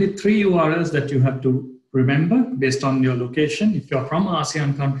 there's only 3 URLs that you have to remember based on your location. If you're from an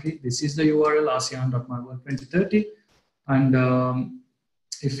ASEAN country, this is the URL, asean.myworld2030. And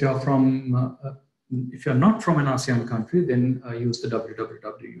if you're not from an ASEAN country, then use the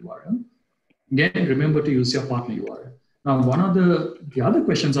www URL. Again, remember to use your partner URL. Now, one of the other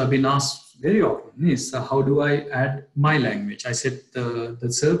questions I've been asked very often is, how do I add my language? I said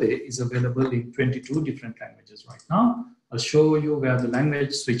the survey is available in 22 different languages right now. I'll show you where the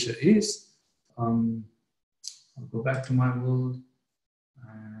language switcher is. I'll go back to my world,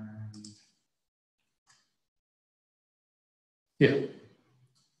 and here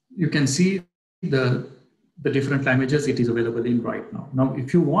you can see the different languages it is available in right now. Now,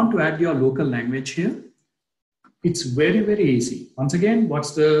 if you want to add your local language here, it's very, very easy. Once again,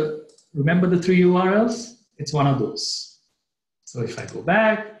 remember the 3 URLs? It's one of those. So if I go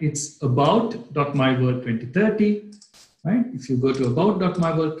back, it's about.myworld2030. Right? If you go to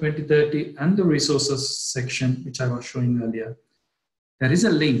about.myworld2030 and the resources section, which I was showing earlier, there is a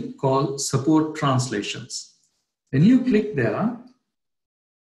link called support translations. When you click there,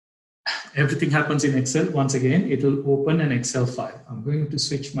 everything happens in Excel. Once again, it will open an Excel file. I'm going to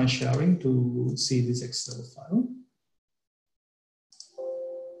switch my sharing to see this Excel file.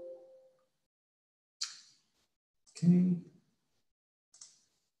 Okay.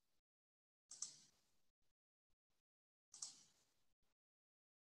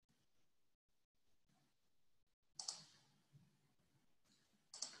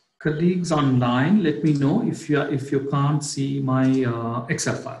 Colleagues online, let me know if you can't see my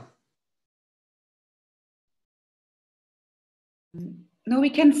Excel file. No,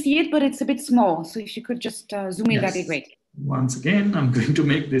 we can see it, but it's a bit small. So if you could just zoom in, that'd be great. Once again, I'm going to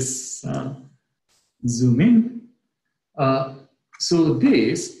make this zoom in. So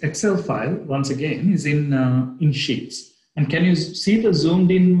this Excel file, once again, is in Sheets. And can you see the zoomed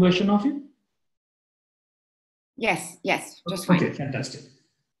in version of it? Yes, just fine. Okay, fantastic.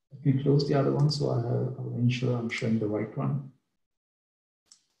 Let me close the other one so I'll ensure I'm showing the right one.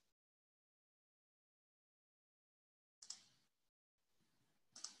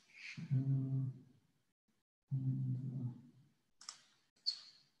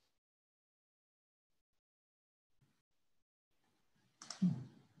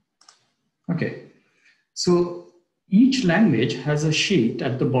 Okay, so each language has a sheet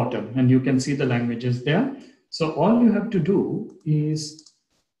at the bottom, and you can see the languages there. So all you have to do is,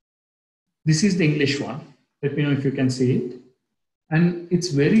 this is the English one. Let me know if you can see it. And it's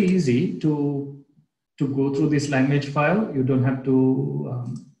very easy to go through this language file. You don't have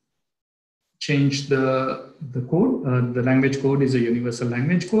to change the code. The language code is a universal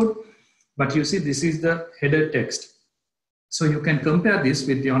language code. But you see, this is the header text. So you can compare this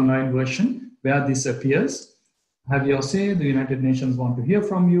with the online version where this appears. Have your say, the United Nations want to hear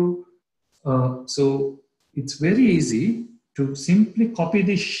from you. So it's very easy to simply copy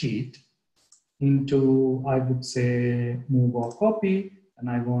this sheet into, I would say, move or copy. And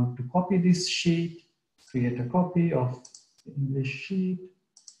I want to copy this sheet, create a copy of the English sheet.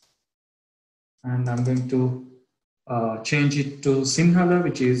 And I'm going to change it to Sinhala,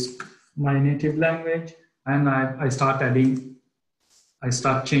 which is my native language. And I start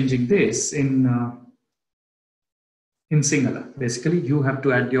changing this in Sinhala. Basically, you have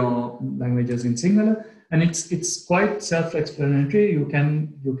to add your languages in Sinhala, and it's quite self-explanatory. You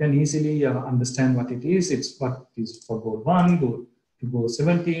can easily understand what it is. It's what is for goal 1, goal to goal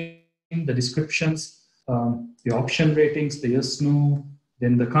 17, the descriptions, the option ratings, the yes, no,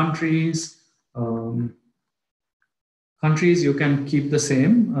 then the countries. Countries you can keep the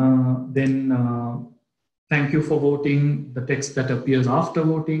same. Thank you for voting, the text that appears after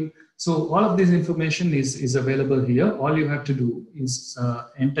voting. So all of this information is available here. All you have to do is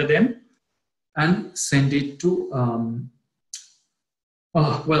enter them and send it to,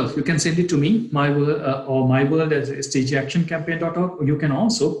 well, you can send it to me, myworld, or myworld at sdgactioncampaign.org. You can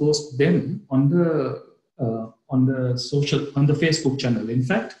also post them on the Facebook channel. In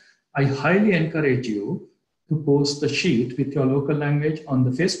fact, I highly encourage you to post the sheet with your local language on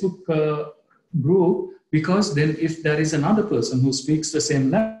the Facebook group, because then if there is another person who speaks the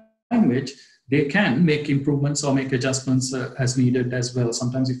same language, they can make improvements or make adjustments as needed as well.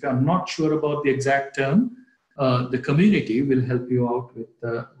 Sometimes if you are not sure about the exact term, the community will help you out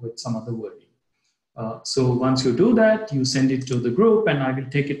with some other wording. So once you do that, you send it to the group, and I will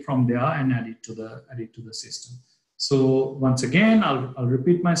take it from there and add it to the system. So once again, I'll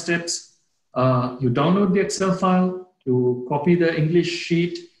repeat my steps. You download the Excel file, you copy the English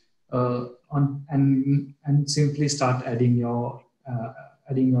sheet, and simply start adding your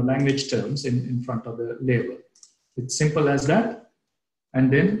language terms in front of the label. It's simple as that,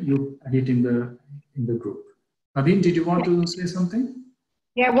 and then you add it in the group. Nadine, did you want to say something?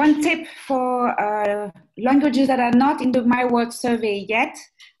 Yeah, one tip for languages that are not in the MyWorld survey yet,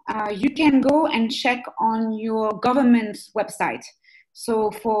 you can go and check on your government's website.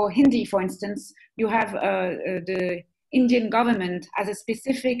 So for Hindi, for instance, you have the Indian government as a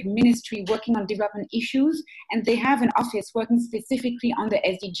specific ministry working on development issues, and they have an office working specifically on the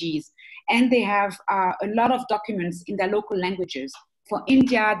SDGs. And they have a lot of documents in their local languages. For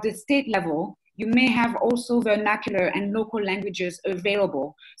India, the state level, you may have also vernacular and local languages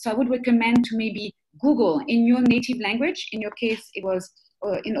available. So I would recommend to maybe Google in your native language. In your case, it was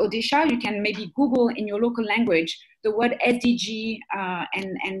in Odisha. You can maybe Google in your local language the word SDG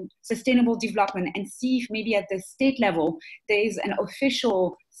and sustainable development, and see if maybe at the state level there is an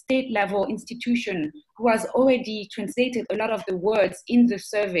official state level institution who has already translated a lot of the words in the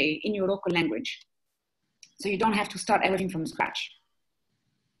survey in your local language. So you don't have to start everything from scratch.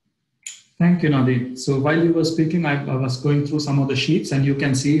 Thank you, Nadine. So while you were speaking, I was going through some of the sheets, and you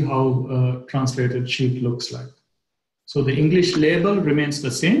can see how a translated sheet looks like. So the English label remains the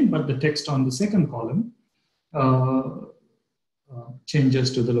same, but the text on the second column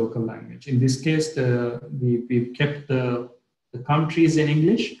changes to the local language. In this case, we've kept the countries in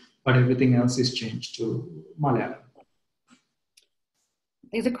English, but everything else is changed to Malayalam.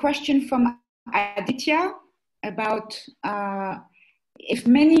 There's a question from Aditya about if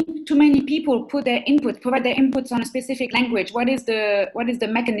too many people provide their inputs on a specific language, what is the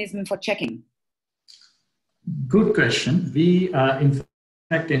mechanism for checking? Good question. We, in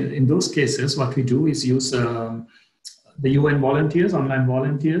fact, in those cases, what we do is use the UN volunteers, online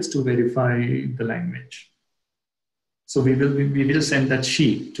volunteers, to verify the language. So we will send that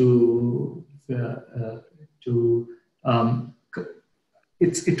sheet to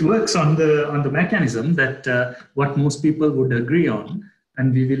it works on the mechanism that what most people would agree on,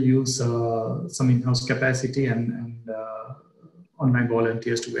 and we will use some in-house capacity and online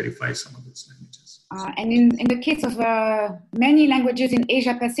volunteers to verify some of these languages. And in the case of many languages in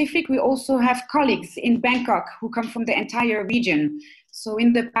Asia Pacific, we also have colleagues in Bangkok who come from the entire region. So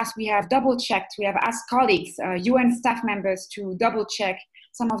in the past, we have double-checked, we have asked colleagues, UN staff members, to double-check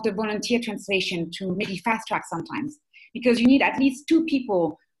some of the volunteer translation to maybe fast-track sometimes. Because you need at least 2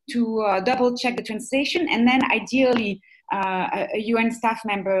 people to double-check the translation, and then ideally a UN staff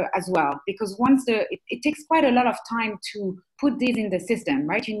member as well. Because once it takes quite a lot of time to put this in the system,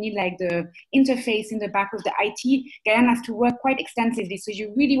 right? You need like the interface in the back of the IT. Guyana has to work quite extensively, so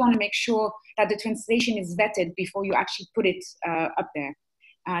you really want to make sure that the translation is vetted before you actually put it up there.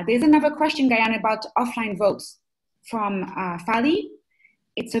 There's another question, Guyane, about offline votes from Fali.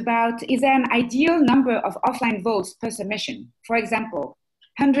 It's about, is there an ideal number of offline votes per submission? For example,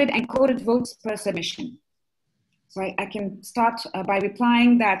 100 encoded votes per submission. So I can start by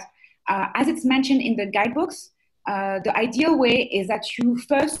replying that, as it's mentioned in the guidebooks, the ideal way is that you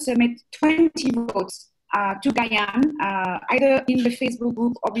first submit 20 votes to Guyane, either in the Facebook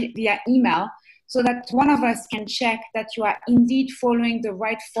group or via email, so that one of us can check that you are indeed following the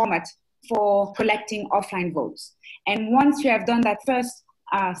right format for collecting offline votes. And once you have done that first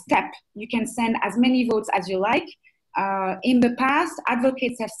step, you can send as many votes as you like. In the past,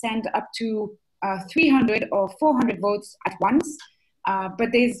 advocates have sent up to 300 or 400 votes at once, but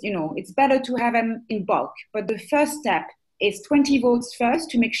it's better to have them in bulk. But the first step is 20 votes first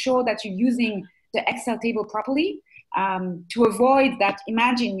to make sure that you're using the Excel table properly, to avoid that.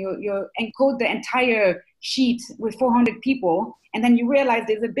 Imagine you encode the entire sheet with 400 people, and then you realize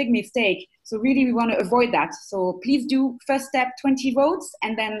there's a big mistake. So really, we want to avoid that. So please do first step, 20 votes,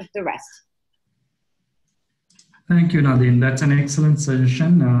 and then the rest. Thank you, Nadine. That's an excellent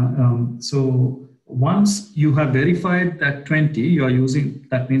suggestion. So once you have verified that 20,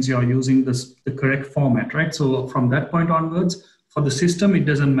 that means you're using the correct format, right? So from that point onwards, for the system, it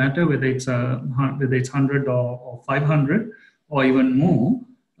doesn't matter whether it's 100 or 500 or even more.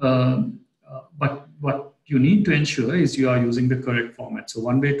 But what you need to ensure is you are using the correct format. So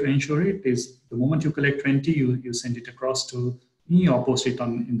one way to ensure it is the moment you collect 20, you send it across to me or post it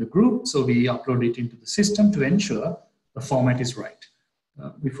in the group. So we upload it into the system to ensure the format is right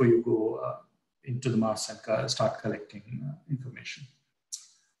before you go into the mass and start collecting information.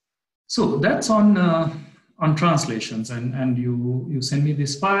 So that's on translations, and you send me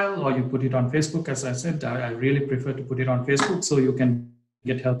this file or you put it on Facebook. As I said, I really prefer to put it on Facebook so you can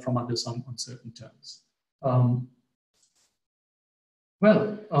get help from others on certain terms.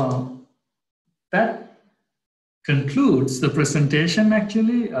 That concludes the presentation.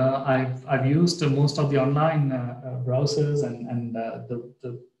 Actually, I've used most of the online browsers and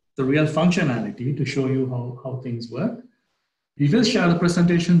the real functionality to show you how things work. We will share the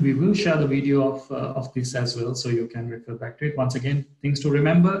presentation. We will share the video of this as well, so you can refer back to it. Once again, things to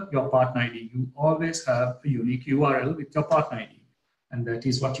remember: your partner ID. You always have a unique URL with your partner ID, and that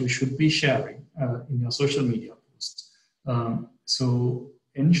is what you should be sharing in your social media posts. So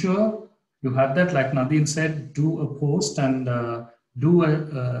ensure you have that. Like Nadine said, do a post and do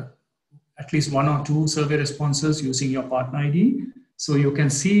at least 1 or 2 survey responses using your partner ID, so you can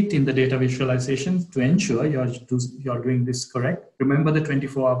see it in the data visualization to ensure you're doing this correct. Remember the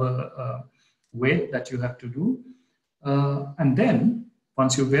 24-hour wait that you have to do. And then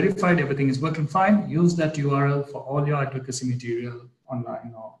once you've verified everything is working fine, use that URL for all your advocacy material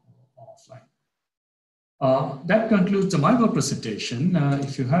online or offline. That concludes the MyWorld presentation.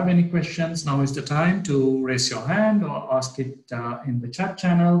 If you have any questions, now is the time to raise your hand or ask it in the chat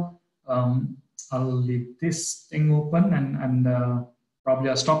channel. I'll leave this thing open and probably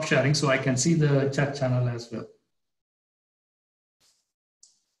I'll stop sharing so I can see the chat channel as well.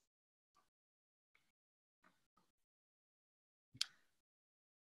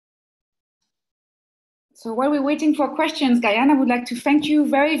 So while we're waiting for questions, Guyane, I would like to thank you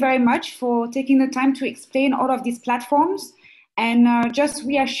very, very much for taking the time to explain all of these platforms, and just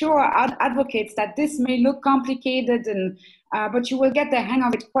reassure our advocates that this may look complicated, but you will get the hang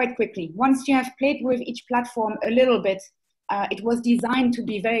of it quite quickly. Once you have played with each platform a little bit, it was designed to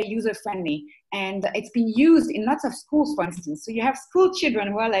be very user-friendly, and it's been used in lots of schools, for instance. So you have school children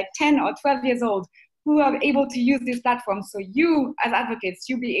who are like 10 or 12 years old who are able to use this platform. So you, as advocates,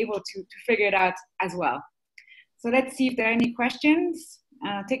 you'll be able to figure it out as well. So let's see if there are any questions.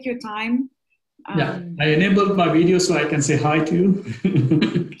 Take your time. Yeah, I enabled my video so I can say hi to you.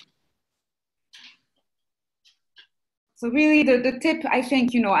 So really the tip, I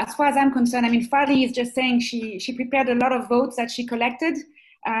think, as far as I'm concerned, I mean, Fali is just saying she prepared a lot of votes that she collected.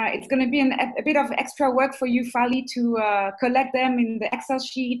 It's going to be a bit of extra work for you, Fali, to collect them in the Excel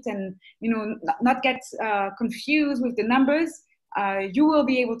sheet and, not get confused with the numbers. You will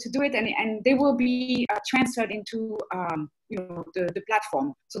be able to do it, and they will be transferred into the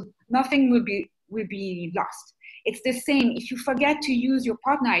platform. So nothing will be lost. It's the same. If you forget to use your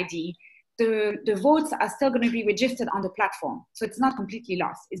partner ID, the votes are still going to be registered on the platform. So it's not completely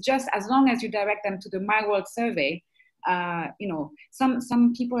lost. It's just as long as you direct them to the MyWorld survey.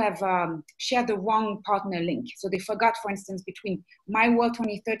 Some people have shared the wrong partner link. So they forgot, for instance, between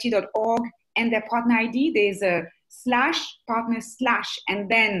myworld2030.org and their partner ID, there's a /partner/ and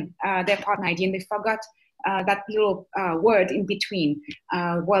then their partner ID, and they forgot that little word in between.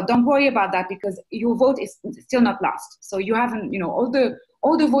 Well, don't worry about that because your vote is still not lost. So you haven't,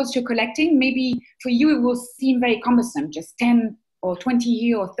 all the votes you're collecting, maybe for you it will seem very cumbersome, just 10 or 20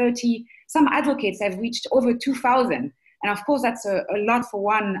 here or 30. Some advocates have reached over 2,000. And of course, that's a lot for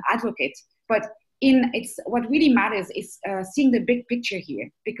one advocate. But what really matters is seeing the big picture here,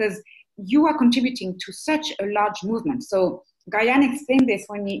 because you are contributing to such a large movement. So Gaian explained this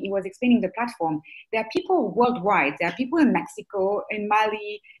when he was explaining the platform. There are people worldwide. There are people in Mexico, in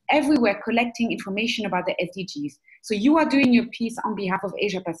Mali, everywhere collecting information about the SDGs. So you are doing your piece on behalf of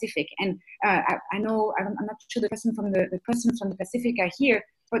Asia Pacific. And I know, I'm not sure the persons from the Pacific are here,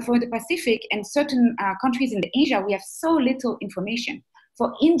 but for the Pacific and certain countries in Asia, we have so little information.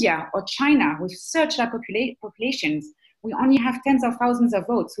 For India or China, with such large populations, we only have tens of thousands of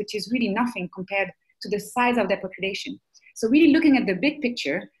votes, which is really nothing compared to the size of their population. So really looking at the big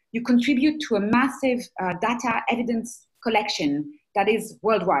picture, you contribute to a massive data evidence collection that is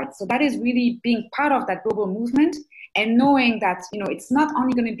worldwide. So that is really being part of that global movement and knowing that, it's not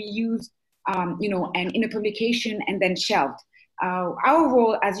only going to be used, and in a publication and then shelved. Our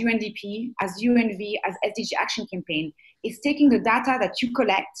role as UNDP, as UNV, as SDG Action Campaign is taking the data that you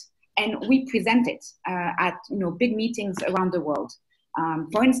collect and we present it at big meetings around the world.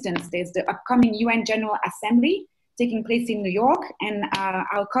 For instance, there's the upcoming UN General Assembly taking place in New York, and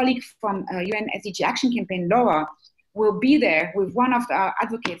our colleague from UN SDG Action Campaign, Laura, will be there with one of our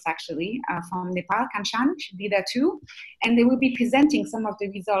advocates actually from Nepal, Kanchan, should be there too, and they will be presenting some of the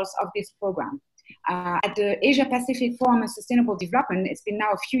results of this program. At the Asia Pacific Forum on Sustainable Development, it's been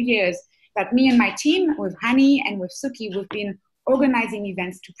now a few years that me and my team, with Hani and with Suki, we've been organizing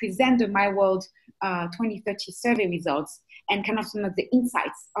events to present the My World 2030 survey results and kind of some of the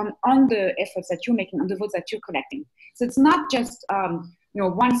insights on the efforts that you're making, on the votes that you're collecting. So it's not just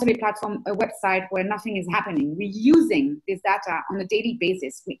one survey platform, a website where nothing is happening. We're using this data on a daily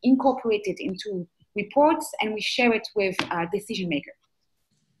basis. We incorporate it into reports and we share it with decision makers.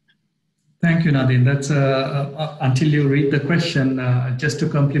 Thank you, Nadine. That's until you read the question, just to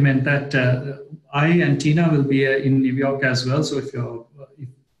complement that, I and Tina will be in New York as well. So if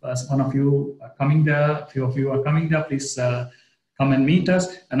one of you are coming there, a few of you are coming there, please come and meet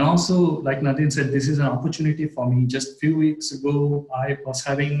us. And also, like Nadine said, this is an opportunity for me. Just a few weeks ago, I was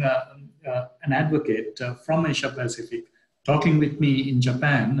having an advocate from Asia Pacific talking with me in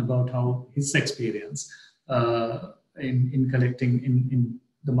Japan about how his experience in collecting in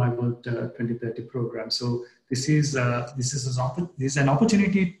the My World 2030 program. So this is an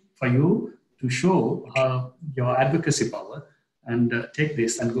opportunity for you to show your advocacy power and take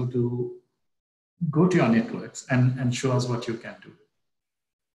this and go to your networks and show us what you can do.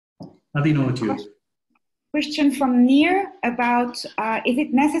 Nadine, over to you. Question from Nir about, is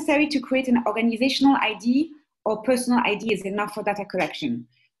it necessary to create an organizational ID or personal ID is enough for data collection?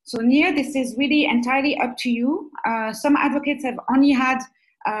 So Nir, this is really entirely up to you. Some advocates have only had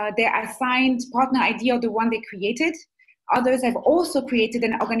their assigned partner ID or the one they created. Others have also created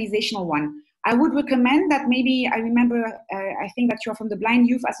an organizational one. I would recommend that maybe, I remember, I think that you're from the Blind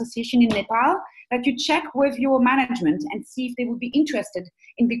Youth Association in Nepal, that you check with your management and see if they would be interested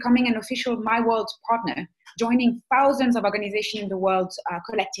in becoming an official My World partner, joining thousands of organizations in the world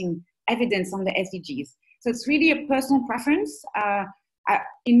collecting evidence on the SDGs. So it's really a personal preference.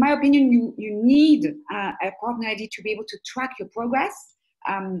 In my opinion, you need a partner ID to be able to track your progress.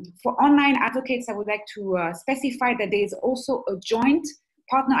 For online advocates, I would like to specify that there is also a joint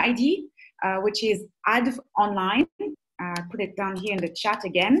partner ID, which is ADV Online. Put it down here in the chat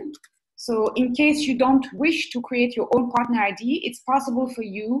again. So in case you don't wish to create your own partner ID, it's possible for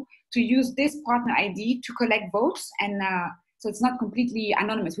you to use this partner ID to collect votes. And so it's not completely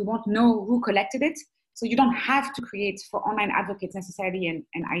anonymous. We won't know who collected it. So you don't have to create for online advocates necessarily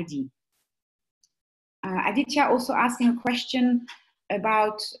an ID. Aditya also asking a question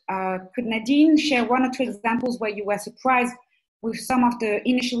about, could Nadine share one or two examples where you were surprised with some of the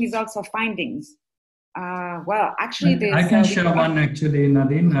initial results or findings? Well, actually, I can share one actually,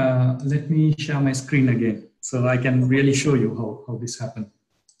 Nadine. Let me share my screen again so I can really show you how this happened.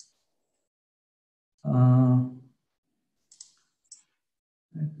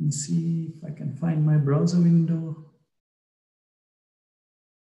 Let me see if I can find my browser window.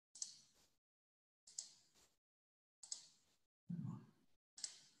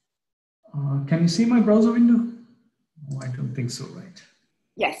 Can you see my browser window? Oh, I don't think so, right?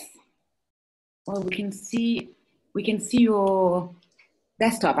 Yes. Well, we can see your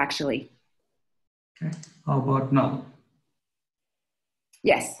desktop actually. Okay. How about now?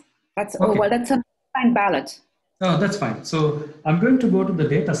 Yes. That's okay. Oh well, that's a fine ballot. Oh, that's fine. So I'm going to go to the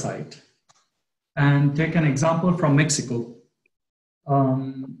data site. and take an example from Mexico.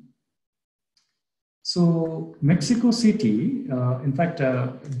 So Mexico City, in fact,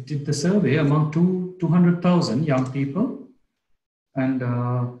 did the survey among 200,000 young people, and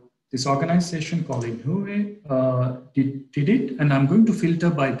this organization called INHUE did it, and I'm going to filter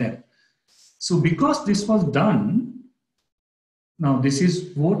by them. So because this was done, now this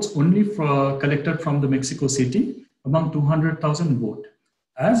is votes only collected from the Mexico City among 200,000 vote.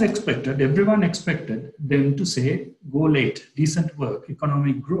 As expected, everyone expected them to say, go late, decent work,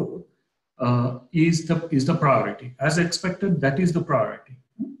 economic growth is the priority. As expected, that is the priority.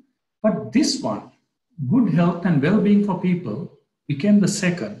 But this one, good health and well-being for people, became the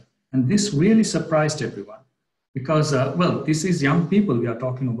second. And this really surprised everyone. Because, well, this is young people we are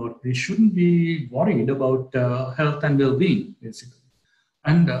talking about. They shouldn't be worried about health and well-being, basically.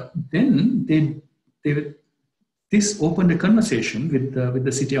 And then this opened a conversation with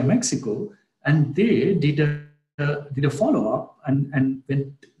the City of Mexico, and they did a follow-up and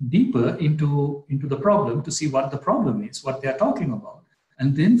went deeper into the problem to see what the problem is, what they are talking about,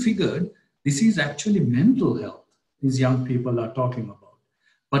 and then figured this is actually mental health these young people are talking about.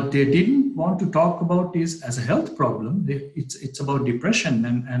 But they didn't want to talk about this as a health problem. It's about depression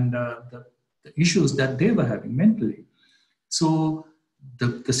and the issues that they were having mentally. So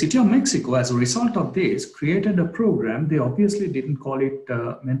the City of Mexico, as a result of this, created a program. They obviously didn't call it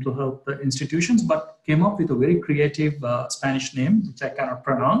mental health institutions, but came up with a very creative Spanish name, which I cannot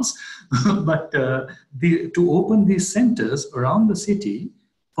pronounce, but to open these centers around the city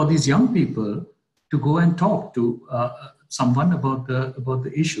for these young people to go and talk to someone about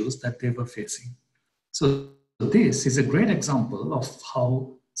the issues that they were facing. So this is a great example of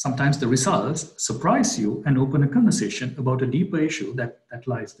how sometimes the results surprise you and open a conversation about a deeper issue that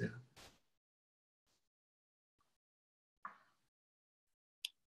lies there.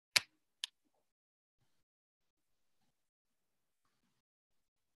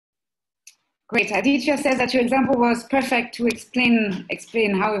 Great. Aditya says that your example was perfect to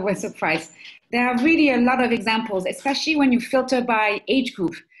explain how it was surprised. There are really a lot of examples, especially when you filter by age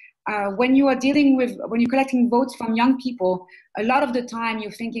group. When you're collecting votes from young people, a lot of the time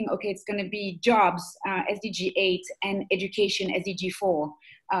you're thinking, okay, it's going to be jobs, SDG 8, and education, SDG 4.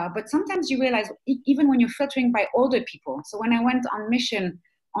 But sometimes you realize, even when you're filtering by older people. So when I went on mission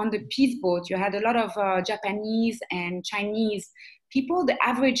on the Peace Boat, you had a lot of Japanese and Chinese people. The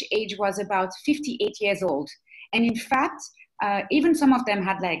average age was about 58 years old. And in fact, even some of them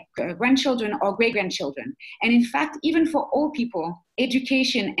had like grandchildren or great-grandchildren. And in fact, even for old people,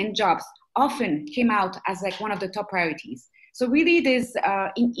 education and jobs often came out as like one of the top priorities. So really there's,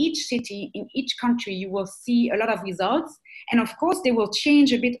 in each city, in each country, you will see a lot of results. And of course, they will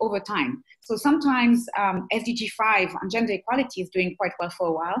change a bit over time. So sometimes SDG 5 on gender equality is doing quite well for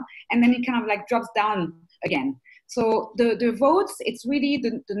a while, and then it kind of like drops down again. So the votes, it's really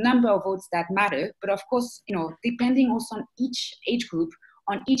the number of votes that matter. But of course, you know, depending also on each age group,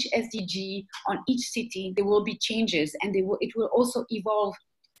 on each SDG, on each city, there will be changes, and it will also evolve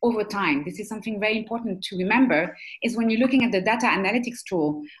over time. This is something very important to remember, is when you're looking at the data analytics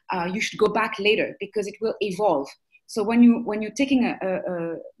tool, you should go back later because it will evolve. So when you're taking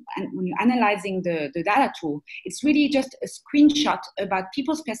when you're analyzing the data tool, it's really just a screenshot about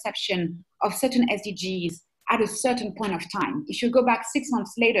people's perception of certain SDGs at a certain point of time. If you go back 6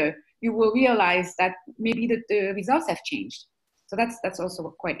 months later, you will realize that maybe the results have changed. So that's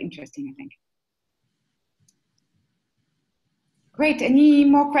also quite interesting, I think. Great, any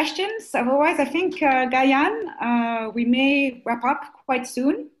more questions? Otherwise, I think, Gayan, we may wrap up quite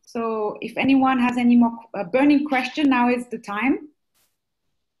soon. So if anyone has any more burning question, now is the time.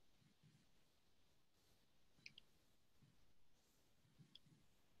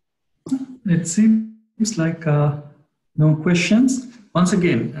 It seems like no questions. Once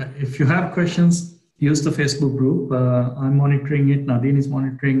again, if you have questions, use the Facebook group. I'm monitoring it, Nadine is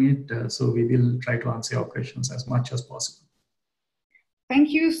monitoring it, so we will try to answer your questions as much as possible.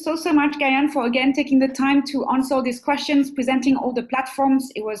 Thank you so much, Gayan, for again taking the time to answer these questions, presenting all the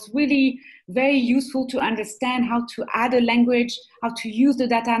platforms. It was really very useful to understand how to add a language, how to use the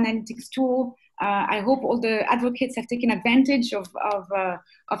data analytics tool. I hope all the advocates have taken advantage of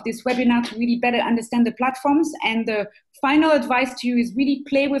this webinar to really better understand the platforms. And the final advice to you is really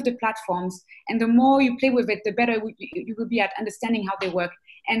play with the platforms. And the more you play with it, the better you will be at understanding how they work.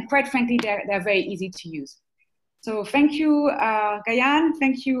 And quite frankly, they're very easy to use. So thank you, Gayan.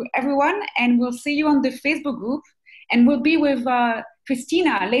 Thank you, everyone. And we'll see you on the Facebook group. And we'll be with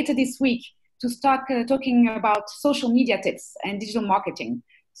Christina later this week to start talking about social media tips and digital marketing.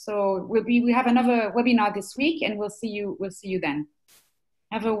 So we have another webinar this week, and we'll see you then.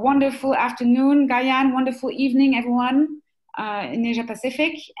 Have a wonderful afternoon, Gayan. Wonderful evening, everyone in Asia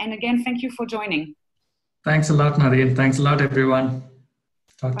Pacific. And again, thank you for joining. Thanks a lot, Nadine. Thanks a lot, everyone.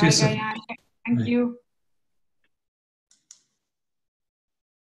 Talk to you Bye, soon. Gayan. Thank Bye. you.